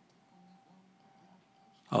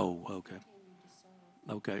 Oh, okay.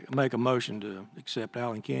 Okay, make a motion to accept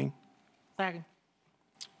Alan King. Second.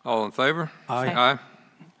 All in favor? Aye. Aye.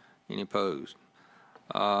 Any opposed?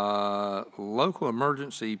 Local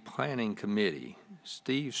Emergency Planning Committee,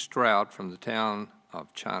 Steve Strout from the town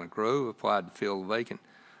of China Grove applied to fill the vacant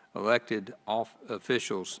elected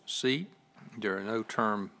official's seat. There are no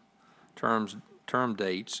term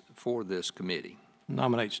dates for this committee.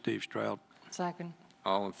 Nominate Steve Stroud. Second.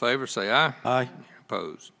 All in favor, say aye. Aye.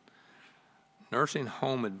 Opposed? Nursing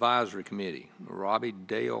Home Advisory Committee, Robbie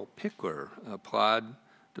Dale Pickler applied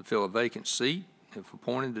to fill a vacant seat. If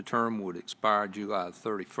appointed, the term would expire July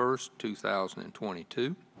 31st,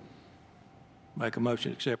 2022. Make a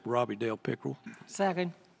motion to accept Robbie Dale Pickrell.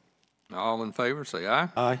 Second. All in favor, say aye.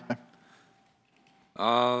 Aye.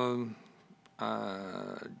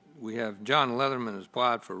 We have John Leatherman has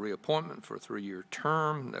applied for reappointment for a 3-year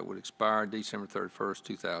term that would expire December 31st,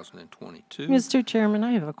 2022. Mr. Chairman,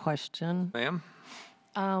 I have a question. Ma'am?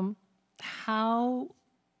 How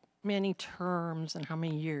many terms and how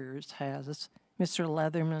many years has Mr.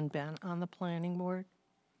 Leatherman been on the planning board?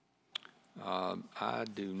 I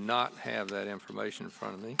do not have that information in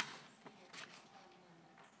front of me.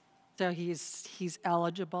 So he's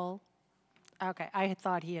eligible? Okay, I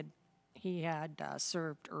thought he had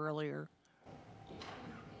served earlier.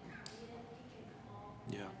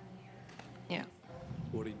 Yeah, Yeah.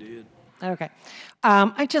 what he did. Okay.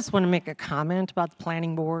 I just want to make a comment about the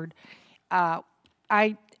planning board.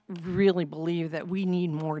 I really believe that we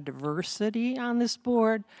need more diversity on this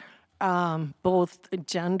board, both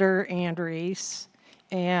gender and race.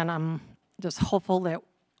 And I'm just hopeful that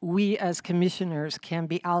we as commissioners can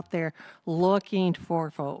be out there looking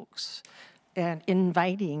for folks and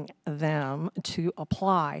inviting them to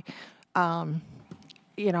apply.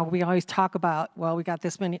 You know, we always talk about, well, we got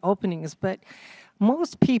this many openings, but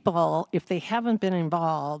most people, if they haven't been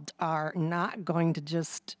involved, are not going to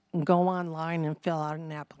just go online and fill out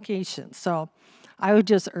an application. So I would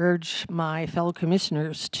just urge my fellow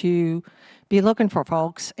commissioners to be looking for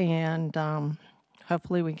folks, and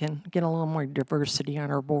hopefully we can get a little more diversity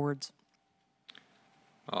on our boards.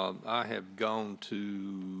 I have gone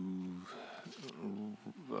to,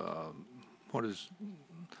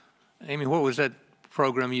 Amy, what was that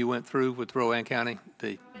program you went through with Rowan County?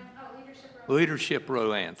 The Leadership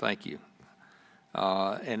Rowan, thank you.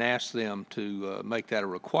 And asked them to make that a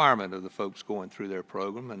requirement of the folks going through their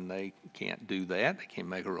program, and they can't do that. They can't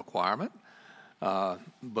make a requirement.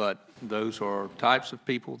 But those are types of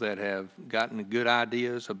people that have gotten good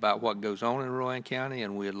ideas about what goes on in Rowan County,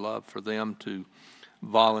 and we'd love for them to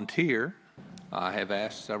volunteer. I have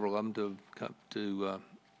asked several of them to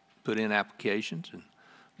put in applications, and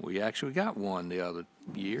we actually got one the other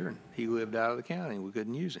year, and he lived out of the county. We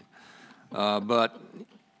couldn't use him. But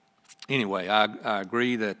anyway, I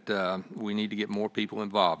agree that we need to get more people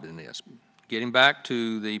involved in this. Getting back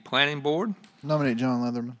to the planning board. Nominate John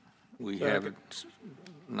Leatherman. We have a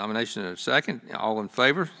nomination and a second. All in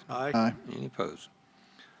favor? Aye. Aye. Any opposed?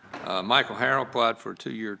 Michael Harrell applied for a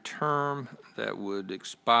 2-year term that would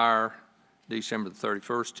expire December the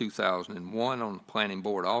 31st, 2001 on the planning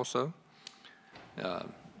board also.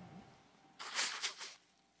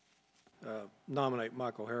 Nominate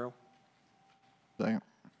Michael Harrell. Second.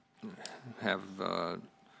 Have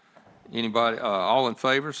anybody, all in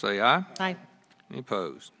favor, say aye. Aye. Any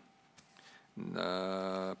opposed?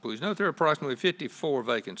 Please note there are approximately 54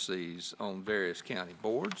 vacancies on various county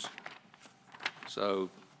boards. So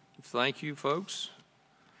thank you, folks,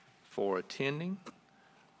 for attending.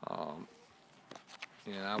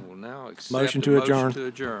 And I will now accept Motion a to adjourn. motion to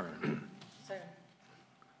adjourn.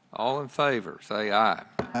 All in favor, say aye.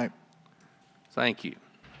 Aye. Thank you.